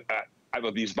find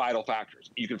these vital factors.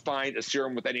 You can find a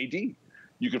serum with NAD.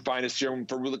 You can find a serum with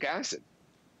ferulic acid,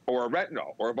 or a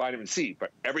retinol, or a vitamin C,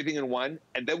 but everything in one.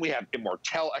 And then we have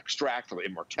Immortelle extract from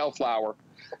Immortelle flower.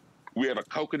 We have a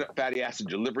coconut fatty acid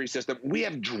delivery system. We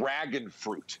have dragon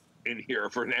fruit in here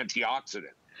for an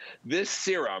antioxidant. This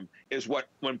serum is what,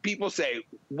 when people say,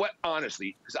 what,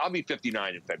 honestly, because I'll be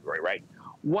 59 in February, right?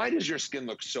 Why does your skin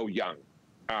look so young?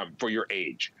 for your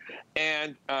age,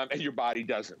 and your body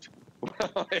doesn't.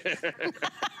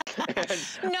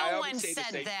 No one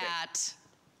said that.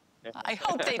 I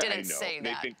hope they didn't say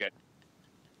that. They think it.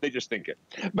 They just think it.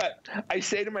 But I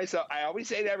say to myself, I always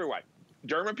say to everyone,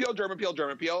 Dermapeel, Dermapeel,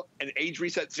 Dermapeel, and age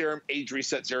reset serum, age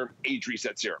reset serum, age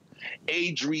reset serum.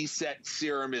 Age reset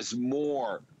serum is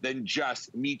more than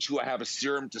just me too, I have a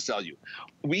serum to sell you.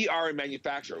 We are a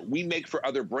manufacturer. We make for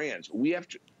other brands. We have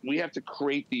to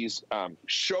create these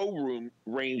showroom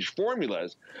range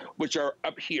formulas, which are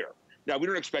up here. Now, we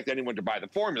don't expect anyone to buy the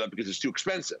formula because it's too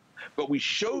expensive, but we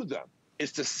show them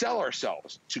is to sell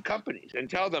ourselves to companies and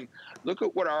tell them, look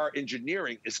at what our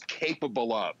engineering is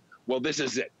capable of. Well, this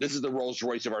is it. This is the Rolls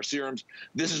Royce of our serums.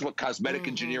 This is what cosmetic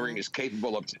engineering is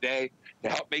capable of today to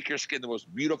help make your skin the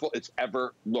most beautiful it's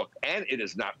ever looked. And it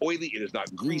is not oily. It is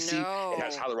not greasy. No. It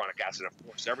has hyaluronic acid, of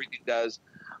course. Everything does.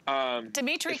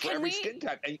 Dimitri, can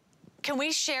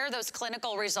we share those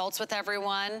clinical results with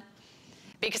everyone?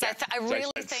 Because I really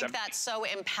think that's so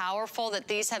powerful that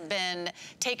these have been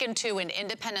taken to an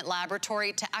independent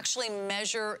laboratory to actually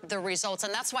measure the results.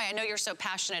 And that's why I know you're so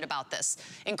passionate about this.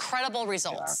 Incredible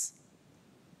results. Yeah.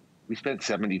 We spent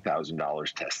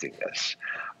 $70,000 testing this.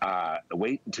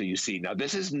 Wait until you see. Now,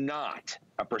 this is not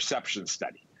a perception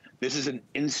study. This is an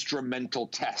instrumental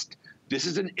test. This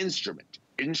is an instrument.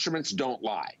 Instruments don't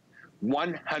lie.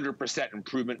 100%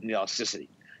 improvement in elasticity.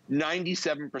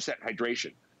 97%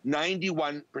 hydration.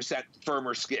 91%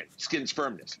 firmer skin's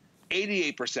firmness,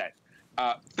 88%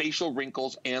 facial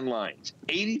wrinkles and lines,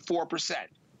 84%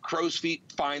 crow's feet,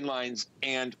 fine lines,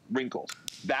 and wrinkles.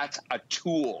 That's a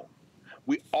tool.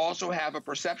 We also have a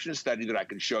perception study that I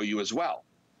can show you as well.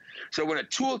 So when a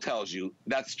tool tells you,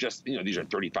 that's just, these are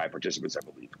 35 participants, I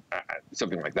believe,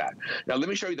 something like that. Now, let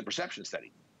me show you the perception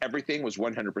study. Everything was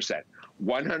 100%.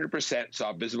 100%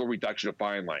 saw visible reduction of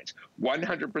fine lines.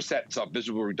 100% saw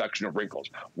visible reduction of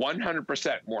wrinkles.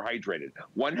 100% more hydrated.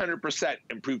 100%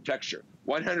 improved texture.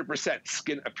 100%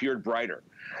 skin appeared brighter.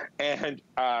 And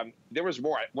there was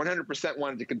more. 100%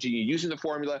 wanted to continue using the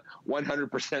formula.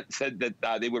 100% said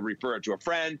that they would refer it to a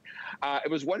friend.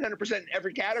 It was 100% in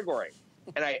every category.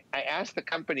 And I asked the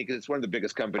company, because it's one of the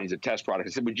biggest companies that test products,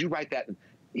 I said, would you write that? And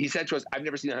he said to us, I've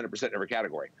never seen 100% in every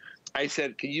category. I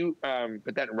said, can you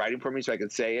put that in writing for me so I can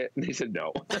say it? And he said,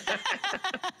 no.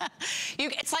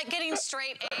 It's like getting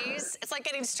straight A's. It's like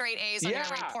getting straight A's on your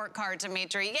report card,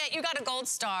 Dimitri. Yeah, you got a gold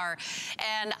star.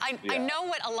 And I know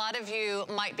what a lot of you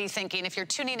might be thinking. If you're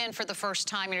tuning in for the first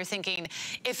time and you're thinking,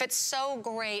 if it's so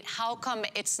great, how come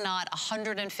it's not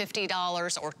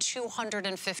 $150 or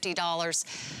 $250?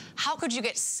 How could you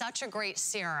get such a great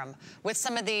serum with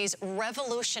some of these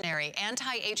revolutionary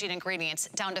anti-aging ingredients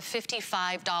down to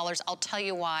 $55? I'll tell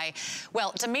you why.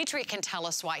 Well, Dimitri can tell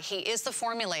us why. He is the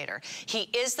formulator. He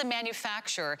is the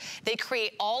manufacturer. They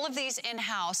create all of these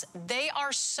in-house. They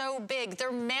are so big.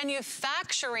 They're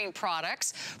manufacturing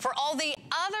products for all the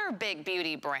other big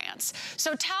beauty brands.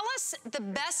 So tell us, the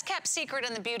best kept secret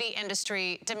in the beauty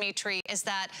industry, Dimitri, is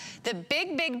that the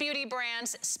big beauty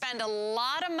brands spend a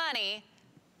lot of money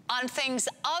on things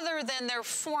other than their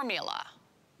formula.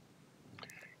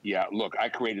 Yeah, look, I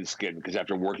created Skinn because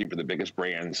after working for the biggest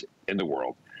brands in the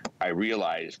world, I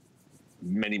realized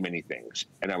many things.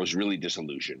 And I was really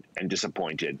disillusioned and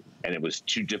disappointed. And it was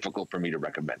too difficult for me to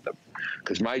recommend them.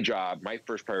 Because my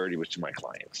first priority was to my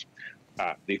clients.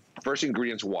 The first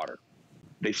ingredient's water.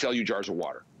 They sell you jars of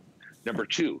water. Number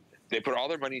two, they put all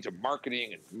their money into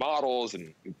marketing and models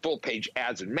and full-page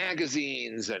ads in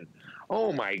magazines. And,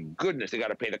 oh, my goodness, they got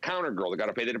to pay the counter girl. They got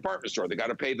to pay the department store. They got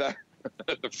to pay the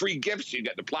free gifts you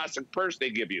get, the plastic purse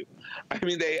they give you. I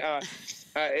mean,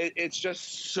 it's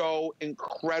just so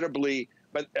incredibly,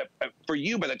 but for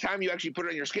you, by the time you actually put it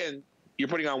on your skin, you're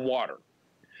putting on water.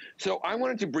 So I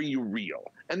wanted to bring you real,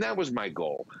 and that was my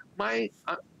goal. My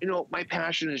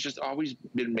passion has just always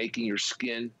been making your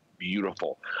skin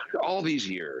beautiful all these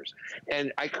years.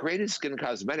 And I created Skinn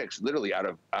Cosmetics literally out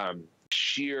of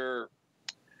sheer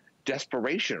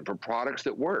desperation for products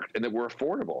that worked and that were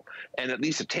affordable and at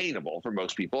least attainable for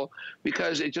most people,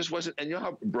 because it just wasn't. And you know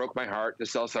how it broke my heart to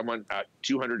sell someone a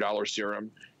 $200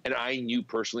 serum, and I knew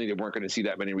personally they weren't going to see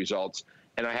that many results,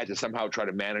 and I had to somehow try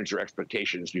to manage their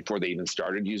expectations before they even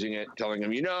started using it, telling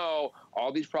them,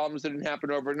 all these problems didn't happen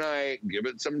overnight, give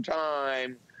it some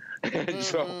time. And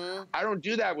so I don't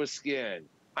do that with Skinn.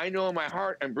 I know in my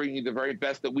heart I'm bringing you the very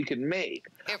best that we can make.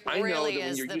 It I know really that when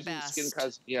is you're the using best. Skinn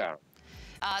Cosmetics,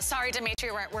 Sorry, Dimitri,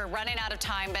 we're running out of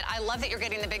time, but I love that you're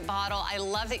getting the big bottle. I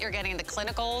love that you're getting the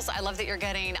clinicals. I love that you're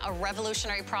getting a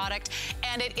revolutionary product,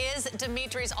 and it is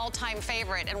Dimitri's all-time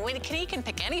favorite. And when he can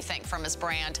pick anything from his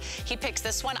brand, he picks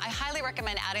this one. I highly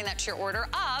recommend adding that to your order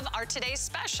of our today's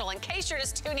special. In case you're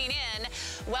just tuning in,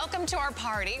 welcome to our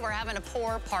party. We're having a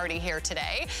pore party here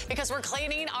today because we're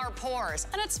cleaning our pores,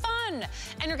 and it's fun.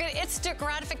 And you're getting instant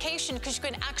gratification because you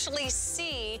can actually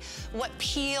see what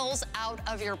peels out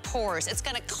of your pores. It's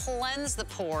gonna cleanse the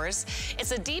pores.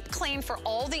 It's a deep clean for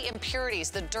all the impurities,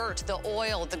 the dirt, the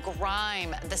oil, the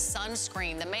grime, the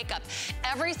sunscreen, the makeup,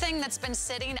 everything that's been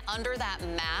sitting under that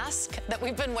mask that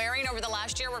we've been wearing over the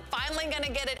last year. We're finally gonna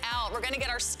get it out. We're gonna get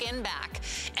our skin back,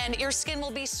 and your skin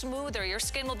will be smoother. Your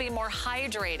skin will be more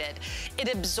hydrated.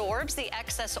 It absorbs the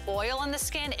excess oil in the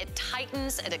skin. It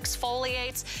tightens, it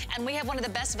exfoliates, and we have one of the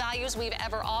best values we've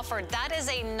ever offered. That is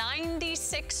a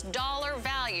 $96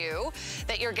 value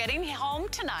that you're getting home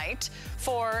tonight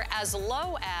for as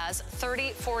low as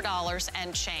 $34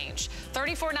 and change.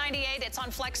 $34.98, it's on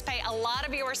FlexPay. A lot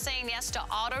of you are saying yes to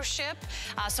auto ship,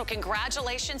 so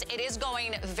congratulations. It is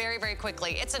going very, very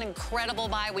quickly. It's an incredible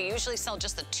buy. We usually sell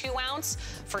just the 2 ounce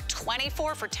for $24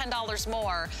 for $10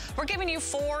 more. We're giving you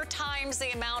 4 times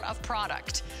the amount of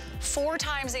product. 4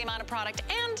 times the amount of product,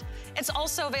 and it's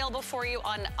also available for you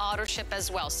on auto ship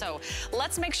as well. So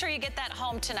let's make sure you get that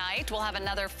home tonight. We'll have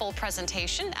another full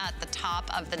presentation at the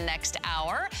top of the next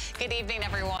hour. Good evening,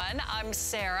 everyone. I'm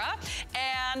Sarah,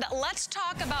 and let's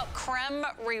talk about Creme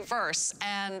Reverse.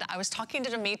 And I was talking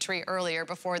to Dimitri earlier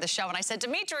before the show, and I said,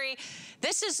 Dimitri,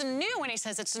 this is new. And he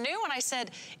says, it's new. And I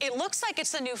said, it looks like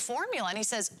it's a new formula. And he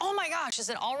says, oh my gosh, is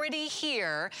it already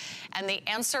here? And the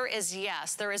answer is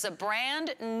yes. There is a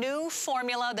brand new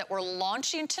formula that we're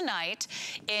launching tonight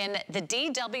in the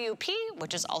DWP,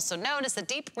 which is also known as the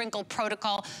Deep Wrinkle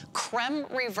Protocol Creme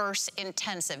Reverse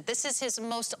Intensive. This is his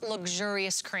most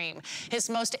luxurious cream, his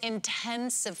most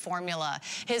intensive formula,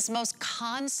 his most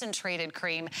concentrated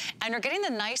cream, and you're getting the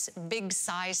nice big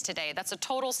size today. That's a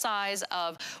total size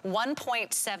of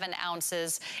 1.7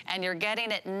 ounces, and you're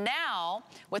getting it now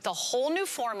with a whole new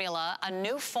formula, a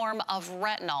new form of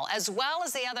retinol, as well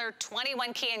as the other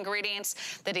 21 key ingredients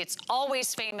that it's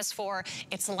always famous for.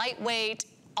 It's lightweight,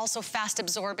 also fast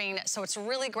absorbing, so it's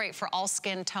really great for all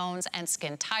skin tones and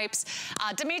skin types.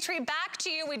 Dimitri, back to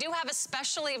you. We do have a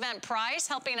special event price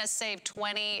helping us save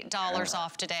 $20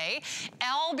 off today.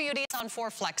 All Beauty is on 4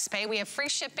 FlexPay. We have free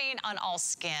shipping on all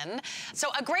skin. So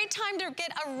a great time to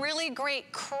get a really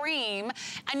great cream,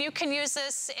 and you can use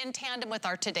this in tandem with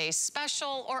our today's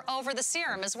special or over the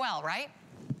serum as well, right?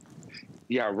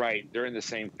 Yeah, right. They're in the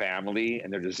same family,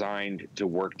 and they're designed to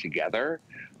work together.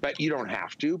 But you don't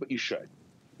have to, but you should.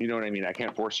 You know what I mean? I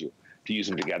can't force you to use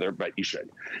them together, but you should.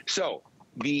 So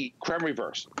the Creme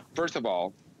Reverse, first of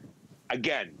all,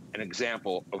 again, an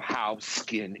example of how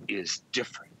skin is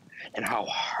different and how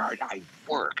hard I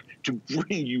work to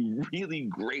bring you really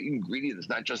great ingredients,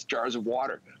 not just jars of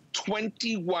water.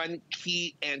 21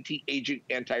 key anti-aging,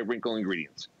 anti-wrinkle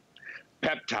ingredients.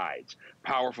 Peptides,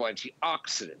 powerful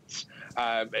antioxidants,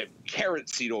 carrot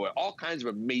seed oil, all kinds of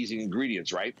amazing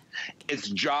ingredients, right? Its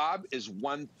job is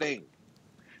one thing: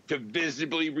 to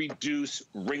visibly reduce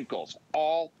wrinkles,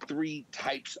 all 3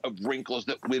 types of wrinkles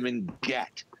that women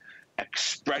get.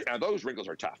 Now those wrinkles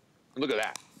are tough. Look at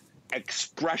that.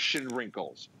 Expression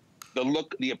wrinkles,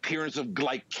 the appearance of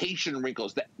glycation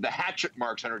wrinkles, the hatchet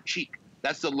marks on her cheek.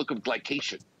 That's the look of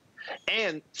glycation.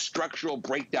 And structural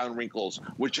breakdown wrinkles,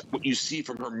 which what you see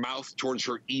from her mouth towards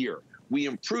her ear. We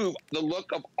improve the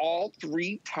look of all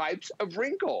 3 types of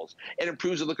wrinkles. It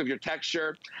improves the look of your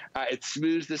texture. It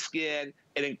smooths the skin,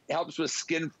 and it helps with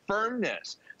skin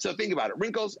firmness. So think about it: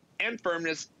 wrinkles and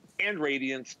firmness and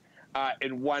radiance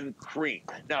in one cream.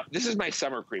 Now, this is my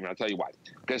summer cream, and I'll tell you why.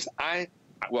 Because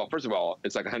well, first of all,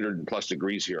 it's like 100+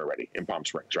 degrees here already in Palm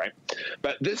Springs, right?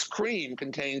 But this cream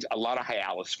contains a lot of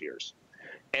hyalospheres.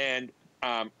 And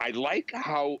I like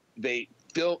how they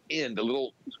fill in the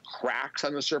little cracks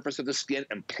on the surface of the skin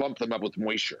and plump them up with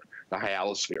moisture, the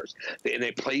hyalospheres. And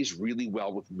it plays really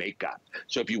well with makeup.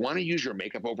 So if you want to use your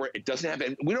makeup over it, it doesn't have,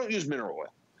 and we don't use mineral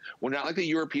oil. We're not like the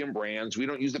European brands. We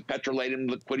don't use the petrolatum,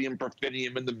 liquidium,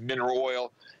 perfinium, and the mineral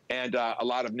oil, and a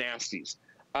lot of nasties.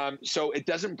 So it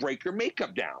doesn't break your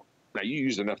makeup down. Now, you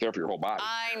use enough there for your whole body.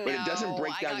 I know. But it doesn't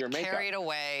break down your makeup. I got carried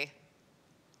away.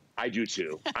 I do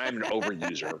too. I'm an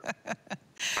overuser.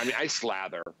 I mean, I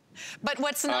slather. But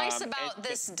what's nice about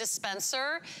this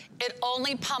dispenser, it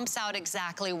only pumps out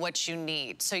exactly what you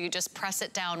need. So you just press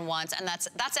it down once, and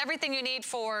that's everything you need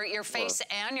for your face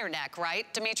and your neck,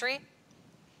 right, Dimitri?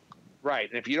 Right,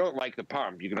 and if you don't like the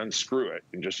pump, you can unscrew it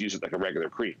and just use it like a regular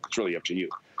cream. It's really up to you.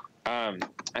 I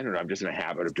don't know, I'm just in a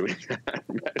habit of doing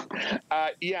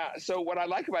that. Yeah, so what I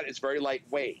like about it, it's very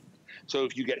lightweight. So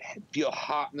if you feel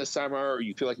hot in the summer, or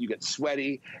you feel like you get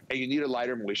sweaty and you need a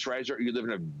lighter moisturizer, or you live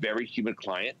in a very humid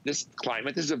climate, this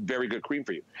is a very good cream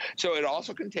for you. So it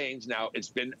also contains, now it's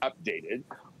been updated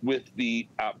with the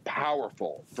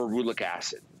powerful ferulic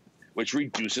acid, which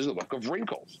reduces the look of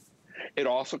wrinkles. It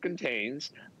also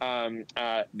contains the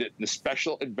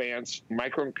special advanced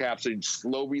microencapsulated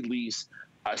slow release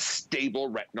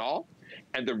stable retinol,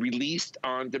 and the released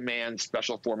on-demand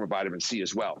special form of vitamin C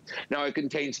as well. Now, it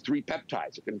contains 3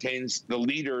 peptides. It contains the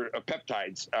leader of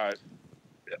peptides,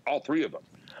 all 3 of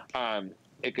them.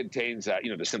 It contains, the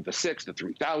Syntha-6, the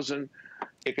 3000.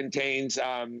 It contains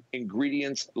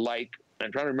ingredients like,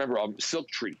 I'm trying to remember, silk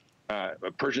tree,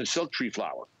 Persian silk tree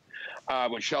flower,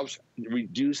 which helps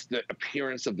reduce the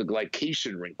appearance of the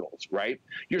glycation wrinkles, right?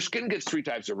 Your skin gets 3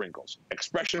 types of wrinkles: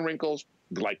 expression wrinkles,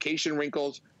 glycation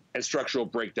wrinkles, and structural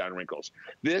breakdown wrinkles.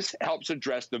 This helps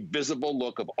address the visible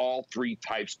look of all 3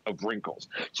 types of wrinkles.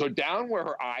 So down where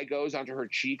her eye goes onto her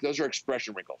cheek, those are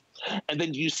expression wrinkles. And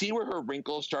then you see where her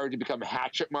wrinkles started to become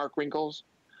hatchet mark wrinkles?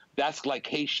 That's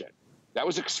glycation. That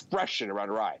was expression around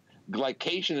her eye.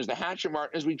 Glycation is the hatchet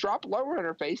mark. As we drop lower on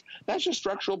her face, that's just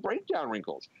structural breakdown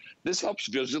wrinkles. This helps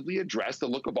visibly address the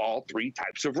look of all 3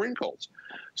 types of wrinkles.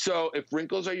 So if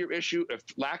wrinkles are your issue, if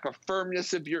lack of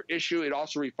firmness is your issue, it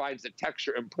also refines the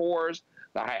texture and pores.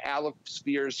 The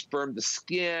hyalospheres firm the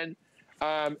skin.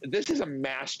 This is a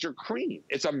master cream.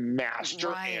 It's a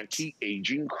master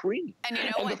anti-aging cream. And you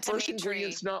know and what, the first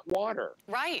ingredient's not water.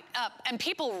 Right. And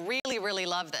people really, really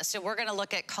love this. So we're going to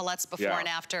look at Colette's before and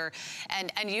after.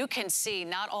 And you can see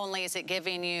not only is it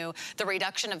giving you the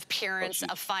reduction of appearance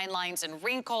of fine lines and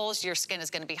wrinkles, your skin is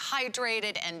going to be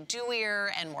hydrated and dewier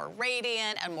and more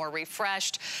radiant and more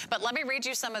refreshed. But let me read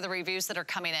you some of the reviews that are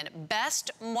coming in.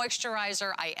 Best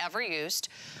moisturizer I ever used.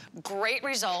 Great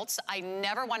results. I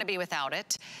never want to be without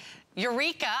it.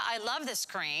 Eureka, I love this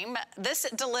cream. This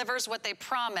delivers what they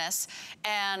promise.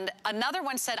 And another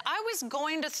one said, I was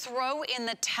going to throw in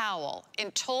the towel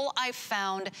until I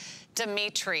found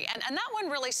Dimitri. And that one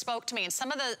really spoke to me. And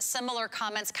some of the similar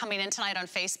comments coming in tonight on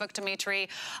Facebook, Dimitri,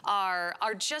 are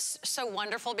just so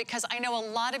wonderful, because I know a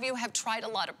lot of you have tried a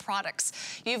lot of products.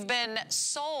 You've been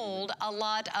sold a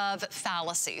lot of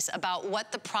fallacies about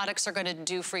what the products are going to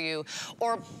do for you,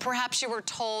 or perhaps you were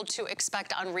told to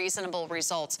expect unreasonable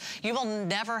results. You will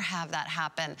never have that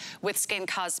happen with Skinn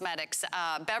Cosmetics.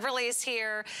 Beverly is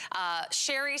here.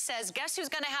 Sherry says, guess who's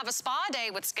going to have a spa day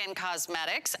with Skinn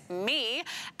Cosmetics? Me,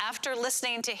 after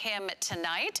listening to him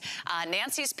tonight.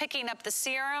 Nancy's picking up the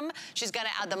serum. She's going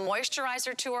to add the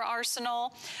moisturizer to her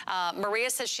arsenal.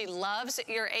 Maria says she loves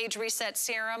your age reset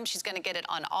serum. She's going to get it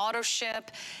on auto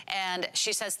ship. And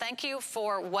she says, thank you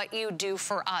for what you do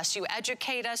for us. You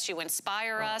educate us. You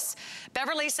inspire us.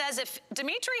 Beverly says, if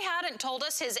Dimitri hadn't told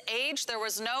us his age, there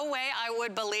was no way I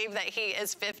would believe that he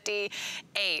is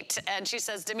 58. And she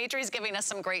says, Dimitri's giving us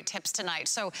some great tips tonight.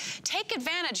 So take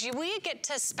advantage. We get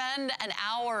to spend an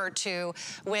hour or two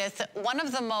with one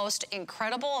of the most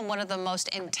incredible and one of the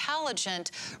most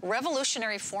intelligent,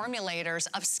 revolutionary formulators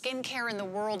of skincare in the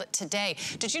world today.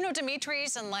 Did you know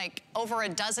Dimitri's in like over a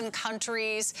dozen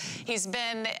countries? He's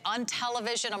been on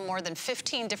television on more than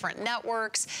 15 different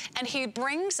networks, and he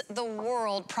brings the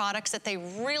world products that they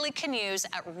really can use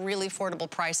at really affordable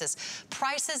prices.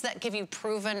 Prices that give you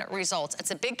proven results.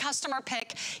 It's a big customer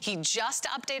pick. He just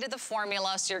updated the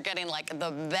formula, so you're getting like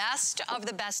the best of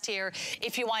the best here.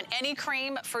 If you want any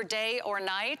cream for day or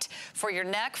night, for your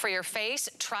neck, for your face,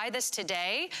 try this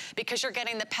today, because you're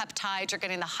getting the peptides, you're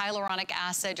getting the hyaluronic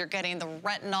acid, you're getting the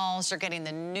retinols, you're getting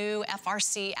the new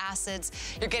FRC acids,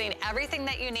 you're getting everything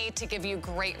that you need to give you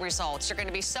great results. You're going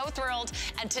to be so thrilled,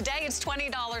 and today it's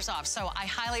 $20 off, so I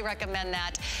highly recommend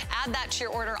that. Add that to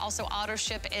your order. Also, auto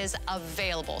ship is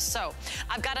available. So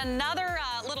I've got another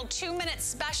little 2-minute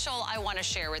special I want to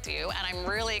share with you, and I'm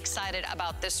really excited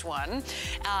about this one,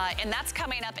 and that's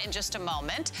coming up in just a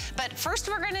moment. But first,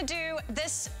 we're going to do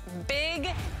this big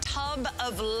tub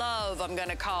of love, I'm going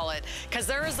to call it, because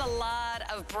there is a lot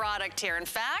of product here. In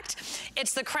fact,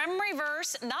 it's the Creme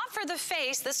Reverse, not for the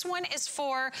face. This one is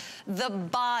for the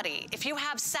body. If you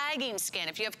have sagging skin,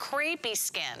 if you have crepey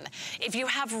skin, if you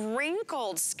have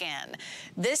wrinkled skin,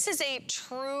 this is a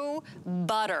true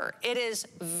butter. It is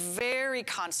very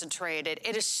concentrated.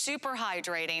 It is super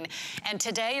hydrating. And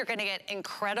today you're going to get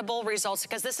incredible results,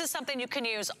 because this is something you can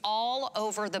use all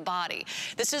over the body.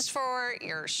 This is for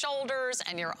your shoulders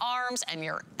and your arms and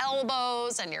your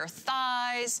elbows and your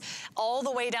thighs, all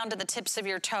the way down to the tips of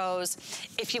your toes.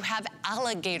 If you have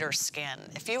alligator skin,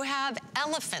 if you have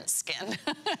elephant skin,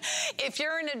 if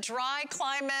you're in a dry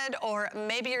climate, or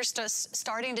maybe you're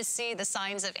starting to see the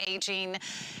signs of aging,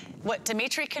 what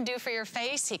Dimitri can do for your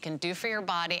face, he can do for your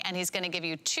body, and he's gonna give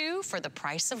you 2 for the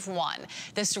price of 1.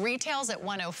 This retails at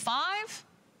 $105.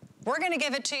 We're gonna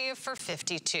give it to you for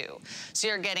 $52. So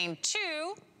you're getting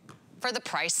 2 for the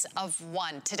price of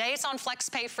 1. Today it's on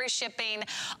FlexPay, free shipping.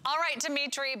 All right,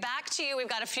 Dimitri, back to you. We've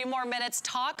got a few more minutes.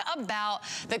 Talk about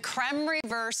the Creme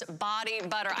Reverse Body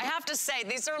Butter. I have to say,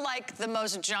 these are like the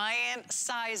most giant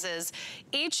sizes.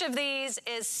 Each of these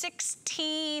is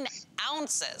 16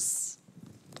 ounces.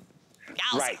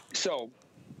 Yowza. Right, so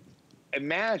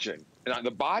imagine, and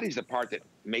the body's the part that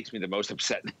makes me the most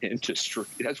upset in the industry.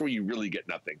 That's where you really get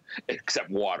nothing except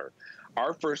water.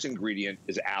 Our first ingredient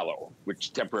is aloe,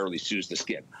 which temporarily soothes the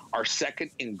skin. Our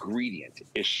second ingredient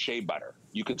is shea butter.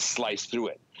 You can slice through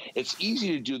it. It's easy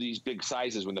to do these big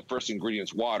sizes when the first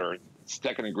ingredient's water,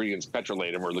 second ingredient's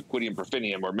petrolatum or liquidium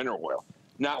perfinium or mineral oil,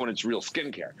 not when it's real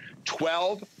skincare.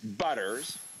 12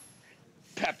 butters,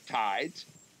 peptides,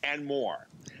 and more.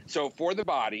 So for the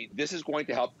body, this is going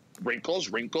to help wrinkles,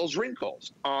 wrinkles,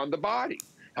 wrinkles on the body.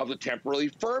 Help to temporarily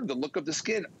firm the look of the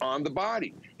skin on the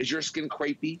body. Is your skin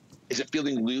crepey? Is it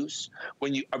feeling loose?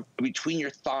 When you between your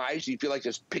thighs, do you feel like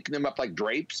just picking them up like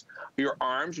drapes? Your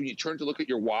arms, when you turn to look at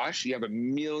your wash, you have a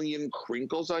million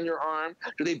crinkles on your arm.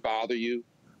 Do they bother you?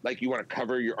 Like you want to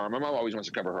cover your arm? My mom always wants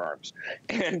to cover her arms.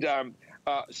 And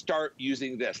start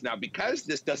using this. Now, because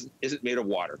this isn't made of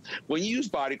water, when you use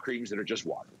body creams that are just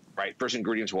water, right? First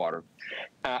ingredient's water,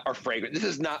 or fragrant. This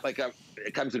is not like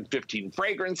it comes in 15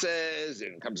 fragrances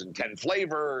and it comes in 10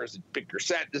 flavors, pick your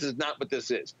scent. This is not what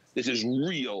this is. This is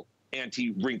real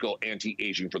anti-wrinkle,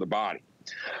 anti-aging for the body.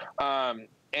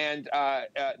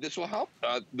 This will help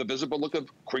the visible look of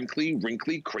crinkly,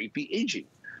 wrinkly, crepey aging.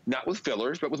 Not with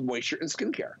fillers, but with moisture and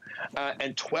skincare.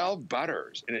 And 12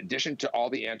 butters, in addition to all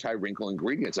the anti-wrinkle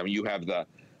ingredients. I mean, you have the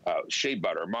shea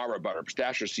butter, mara butter,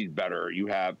 pistachio seed butter, you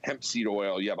have hemp seed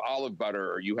oil, you have olive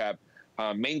butter, you have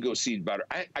mango seed butter.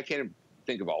 I can't even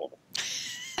think of all of them.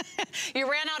 You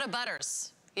ran out of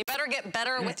butters. You better get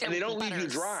better with your butters. And they don't leave you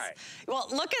dry. Well,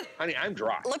 look at... Honey, I'm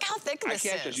dry. Look how thick this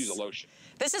is. I can't just use a lotion.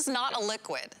 This is not a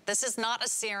liquid. This is not a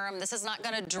serum. This is not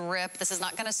gonna drip. This is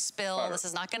not gonna spill. Butter. This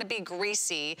is not gonna be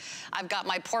greasy. I've got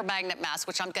my pore magnet mask,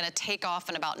 which I'm gonna take off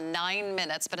in about 9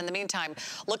 minutes. But in the meantime,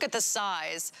 look at the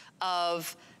size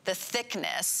of the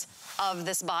thickness of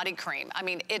this body cream. I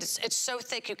mean, it's so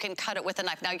thick you can cut it with a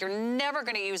knife. Now, you're never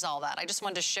gonna use all that. I just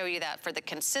wanted to show you that for the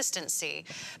consistency.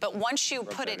 But once you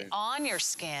put it on your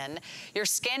skin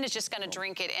is just gonna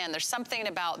drink it in. There's something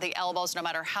about the elbows, no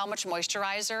matter how much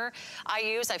moisturizer I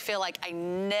use, I feel like I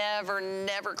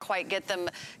never quite get them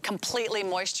completely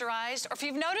moisturized. Or if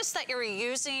you've noticed that you're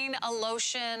using a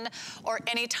lotion or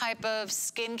any type of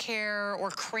skincare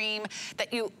or cream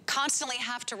that you constantly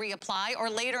have to reapply, or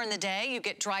later in the day you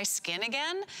get dry skin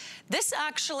again, this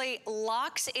actually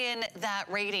locks in that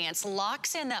radiance,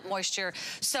 locks in that moisture,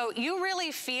 so you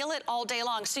really feel it all day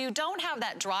long. So you don't have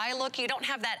that dry look, you don't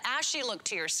have that ashy look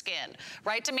to your skin.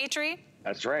 Right, Dimitri?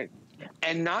 That's right.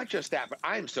 And not just that, but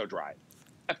I am so dry.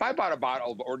 If I bought a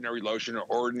bottle of ordinary lotion or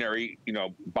ordinary,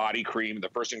 body cream, the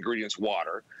first ingredient's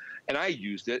water, and I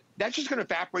used it, that's just gonna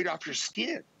evaporate off your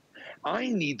skin. I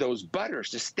need those butters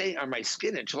to stay on my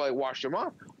skin until I wash them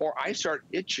off, or I start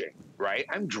itching, right?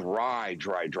 I'm dry.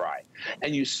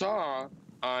 And you saw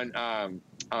on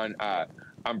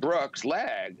Brooke's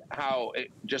leg how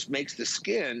it just makes the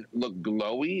skin look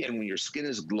glowy, and when your skin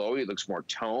is glowy, it looks more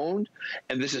toned.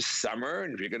 And this is summer,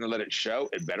 and if you're gonna let it show,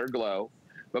 it better glow.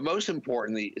 But most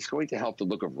importantly, it's going to help the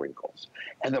look of wrinkles.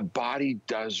 And the body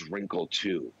does wrinkle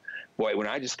too. Boy, when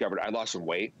I discovered I lost some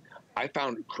weight, I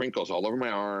found crinkles all over my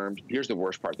arms. Here's the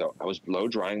worst part though. I was blow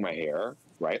drying my hair,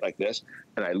 right, like this,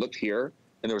 and I looked here,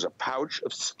 and there was a pouch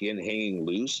of skin hanging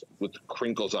loose with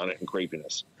crinkles on it and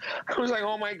crepiness. I was like,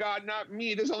 oh my God, not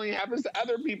me. This only happens to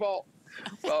other people.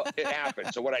 Well, it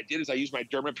happened. So what I did is I used my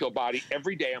Dermapeel body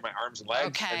every day on my arms and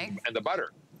legs, and the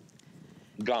butter.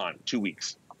 Gone, 2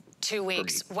 weeks. 2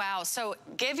 weeks. Wow. So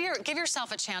give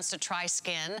yourself a chance to try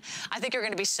Skinn. I think you're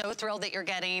going to be so thrilled that you're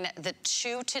getting the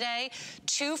 2 today.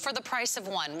 2 for the price of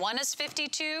 1. 1 is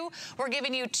 $52. We're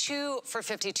giving you 2 for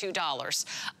 $52.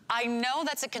 I know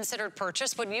that's a considered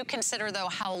purchase. When you consider, though,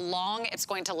 how long it's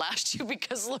going to last you,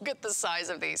 because look at the size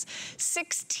of these.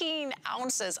 16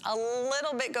 ounces. A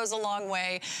little bit goes a long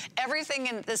way. Everything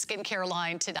in the skincare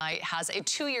line tonight has a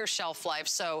 2-year shelf life.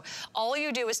 So all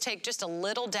you do is take just a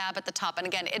little dab at the top. And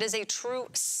again, it is is a true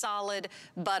solid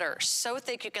butter. So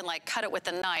thick you can like cut it with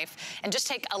a knife, and just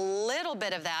take a little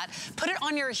bit of that, put it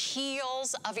on your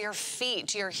heels of your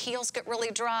feet. Your heels get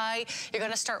really dry. You're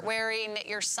gonna start wearing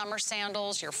your summer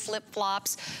sandals, your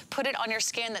flip-flops. Put it on your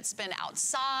skin that's been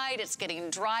outside. It's getting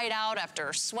dried out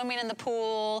after swimming in the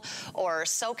pool or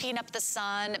soaking up the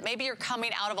sun. Maybe you're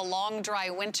coming out of a long, dry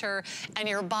winter and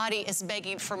your body is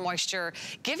begging for moisture.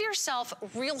 Give yourself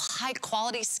real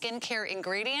high-quality skincare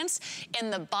ingredients in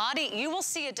the body. You will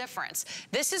see a difference.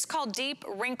 This is called Deep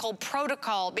Wrinkle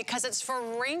Protocol because it's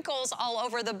for wrinkles all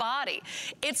over the body.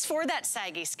 It's for that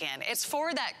saggy skin. It's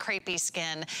for that crepey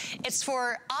skin. It's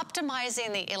for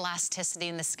optimizing the elasticity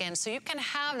in the skin so you can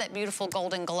have that beautiful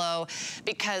golden glow.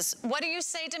 Because what do you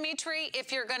say, Dimitri?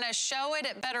 If you're gonna show it,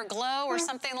 it better glow or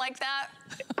something like that?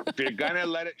 If you're gonna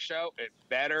let it show, it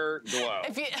better glow.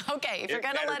 If you're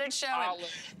gonna let it show,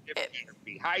 it better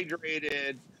be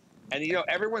hydrated. And you know,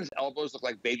 everyone's elbows look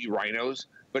like baby rhinos,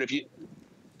 but if you,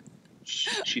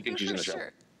 she thinks she's in the show.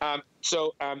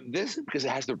 Sure. This, because it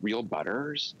has the real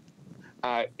butters,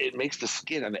 it makes the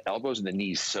skin on the elbows and the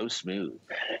knees so smooth.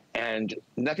 And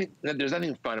there's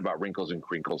nothing fun about wrinkles and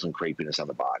crinkles and crepiness on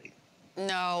the body.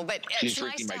 No, but it's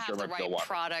nice to have the right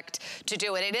product to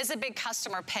do it. It is a big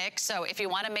customer pick, so if you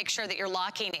want to make sure that you're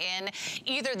locking in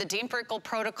either the Deep Wrinkle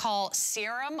Protocol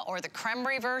Serum or the Creme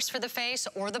Reverse for the face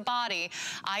or the body,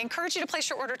 I encourage you to place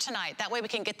your order tonight. That way we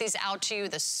can get these out to you.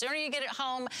 The sooner you get it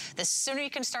home, the sooner you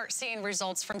can start seeing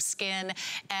results from skin,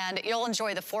 and you'll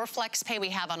enjoy the 4 flex pay we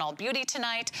have on all beauty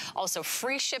tonight, also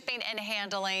free shipping and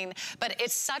handling, but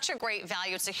it's such a great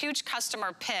value. It's a huge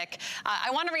customer pick. I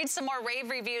want to read some more rave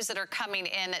reviews that are coming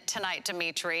in tonight,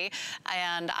 Dimitri,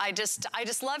 and I just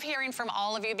love hearing from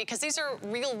all of you because these are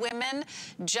real women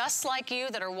just like you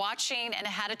that are watching and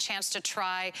had a chance to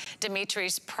try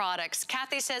Dimitri's products.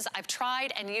 Kathy says, I've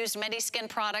tried and used many skin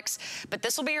products, but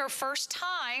this will be her first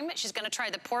time. She's going to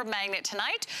try the Pore Magnet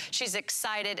tonight. She's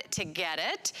excited to get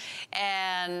it.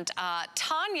 And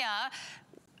Tanya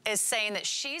is saying that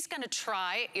she's going to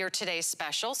try your today's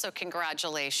special, so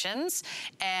congratulations.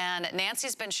 And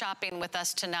Nancy's been shopping with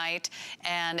us tonight,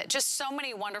 and just so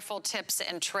many wonderful tips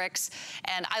and tricks.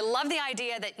 And I love the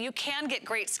idea that you can get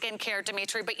great skincare,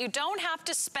 Dimitri, but you don't have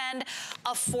to spend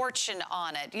a fortune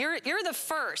on it. You're the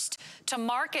first to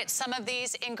market some of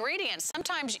these ingredients.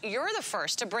 Sometimes you're the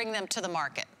first to bring them to the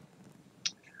market.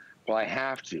 Well, I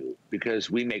have to,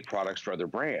 because we make products for other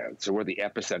brands. So we're the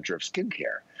epicenter of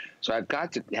skincare. So I've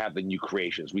got to have the new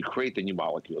creations. We create the new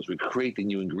molecules. We create the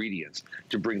new ingredients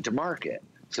to bring to market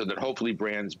so that hopefully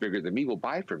brands bigger than me will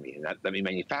buy from me and let me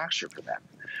manufacture for them.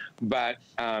 But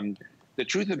the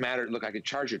truth of the matter, look, I could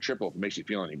charge you triple if it makes you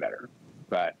feel any better.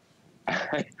 But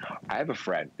I have a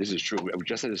friend, this is true, I was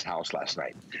just at his house last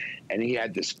night, and he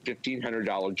had this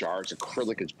 $1,500 jar. It's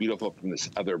acrylic, it's beautiful, from this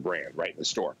other brand right in the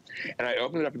store. And I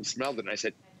opened it up and smelled it, and I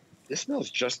said, this smells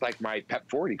just like my Pep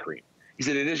 40 cream. He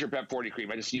said, it is your Pep 40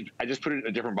 cream. I just put it in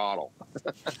a different bottle.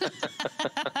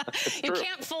 You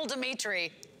can't fool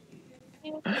Dimitri.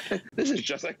 This is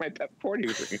just like my Pep 40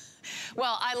 cream.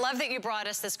 Well, I love that you brought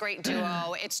us this great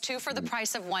duo. It's 2 for the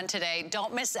price of 1 today.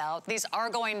 Don't miss out. These are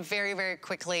going very, very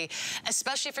quickly,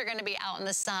 especially if you're going to be out in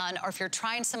the sun or if you're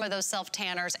trying some of those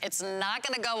self-tanners. It's not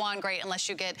going to go on great unless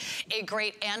you get a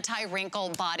great anti-wrinkle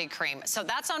body cream. So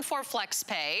that's on 4 flex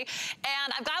pay.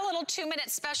 And I've got a little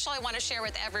 2-minute special I want to share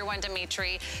with everyone,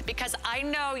 Dimitri, because I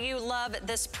know you love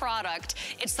this product.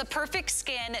 It's the Perfect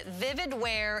Skin Vivid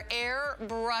Wear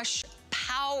Airbrush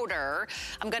Powder.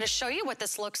 I'm going to show you what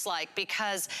this looks like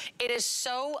because it is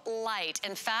so light.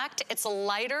 In fact, it's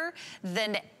lighter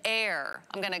than air.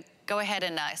 I'm going to go ahead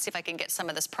and see if I can get some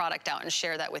of this product out and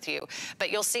share that with you. But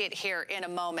you'll see it here in a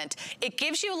moment. It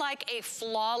gives you like a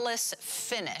flawless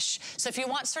finish. So if you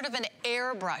want sort of an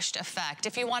airbrushed effect,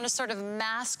 if you want to sort of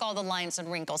mask all the lines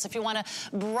and wrinkles, if you want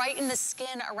to brighten the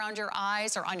skin around your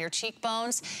eyes or on your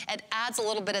cheekbones, it adds a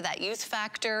little bit of that youth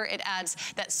factor. It adds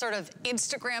that sort of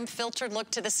Instagram filtered look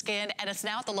to the skin, and it's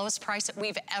now at the lowest price that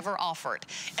we've ever offered.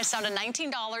 It's down to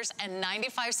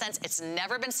 $19.95. It's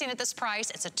never been seen at this price.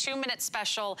 It's a 2-minute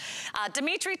special.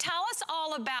 Dimitri, tell us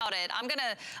all about it. I'm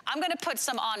gonna put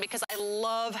some on because I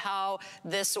love how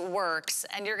this works,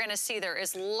 and you're gonna see there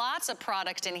is lots of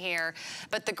product in here.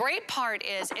 But the great part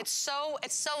is it's so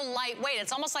lightweight.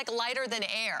 It's almost like lighter than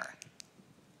air.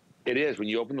 It is. When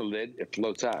you open the lid, it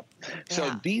floats up.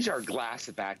 So these are glass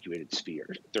evacuated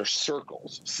spheres. They're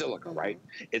circles, silica, right?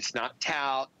 It's not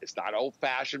talc. It's not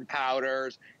old-fashioned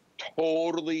powders.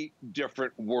 Totally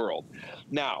different world.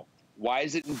 Now, why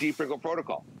is it in Deep Wrinkle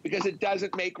Protocol? Because it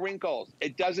doesn't make wrinkles.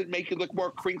 It doesn't make you look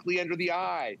more crinkly under the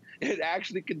eye. It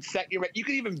actually can set your makeup. You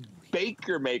can even bake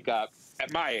your makeup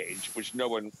at my age, which no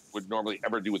one would normally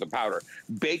ever do with a powder,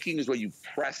 baking is when you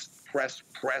press,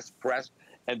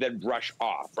 and then brush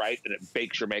off, right? And it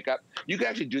bakes your makeup. You can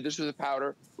actually do this with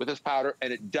this powder,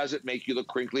 and it doesn't make you look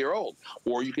crinkly or old.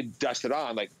 Or you can dust it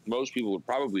on, like most people would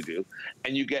probably do,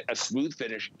 and you get a smooth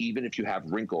finish. Even if you have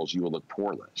wrinkles, you will look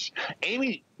poreless.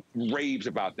 Amy raves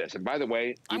about this. And by the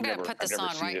way, I'm going to put this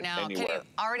on right now. Can you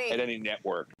already... At any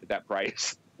network at that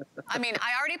price. I mean,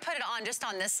 I already put it on just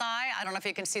on this side. I don't know if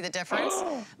you can see the difference.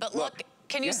 But look,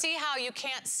 can you see how you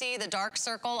can't see the dark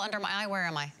circle under my eye? Where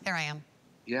am I? There I am.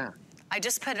 Yeah. I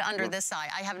just put it under this eye.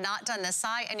 I have not done this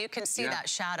side, and you can see that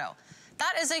shadow.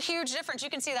 That is a huge difference. You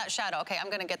can see that shadow. Okay, I'm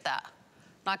going to get that.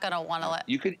 Not going to want to let...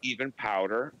 You can even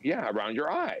powder, around your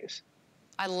eyes.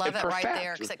 I love it right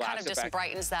there, because it kind of just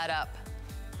brightens that up.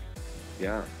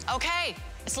 Yeah. Okay.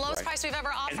 It's the lowest price we've ever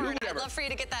offered. I'd love for you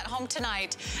to get that home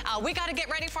tonight. We got to get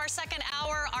ready for our second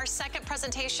hour, our second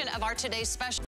presentation of our today's special.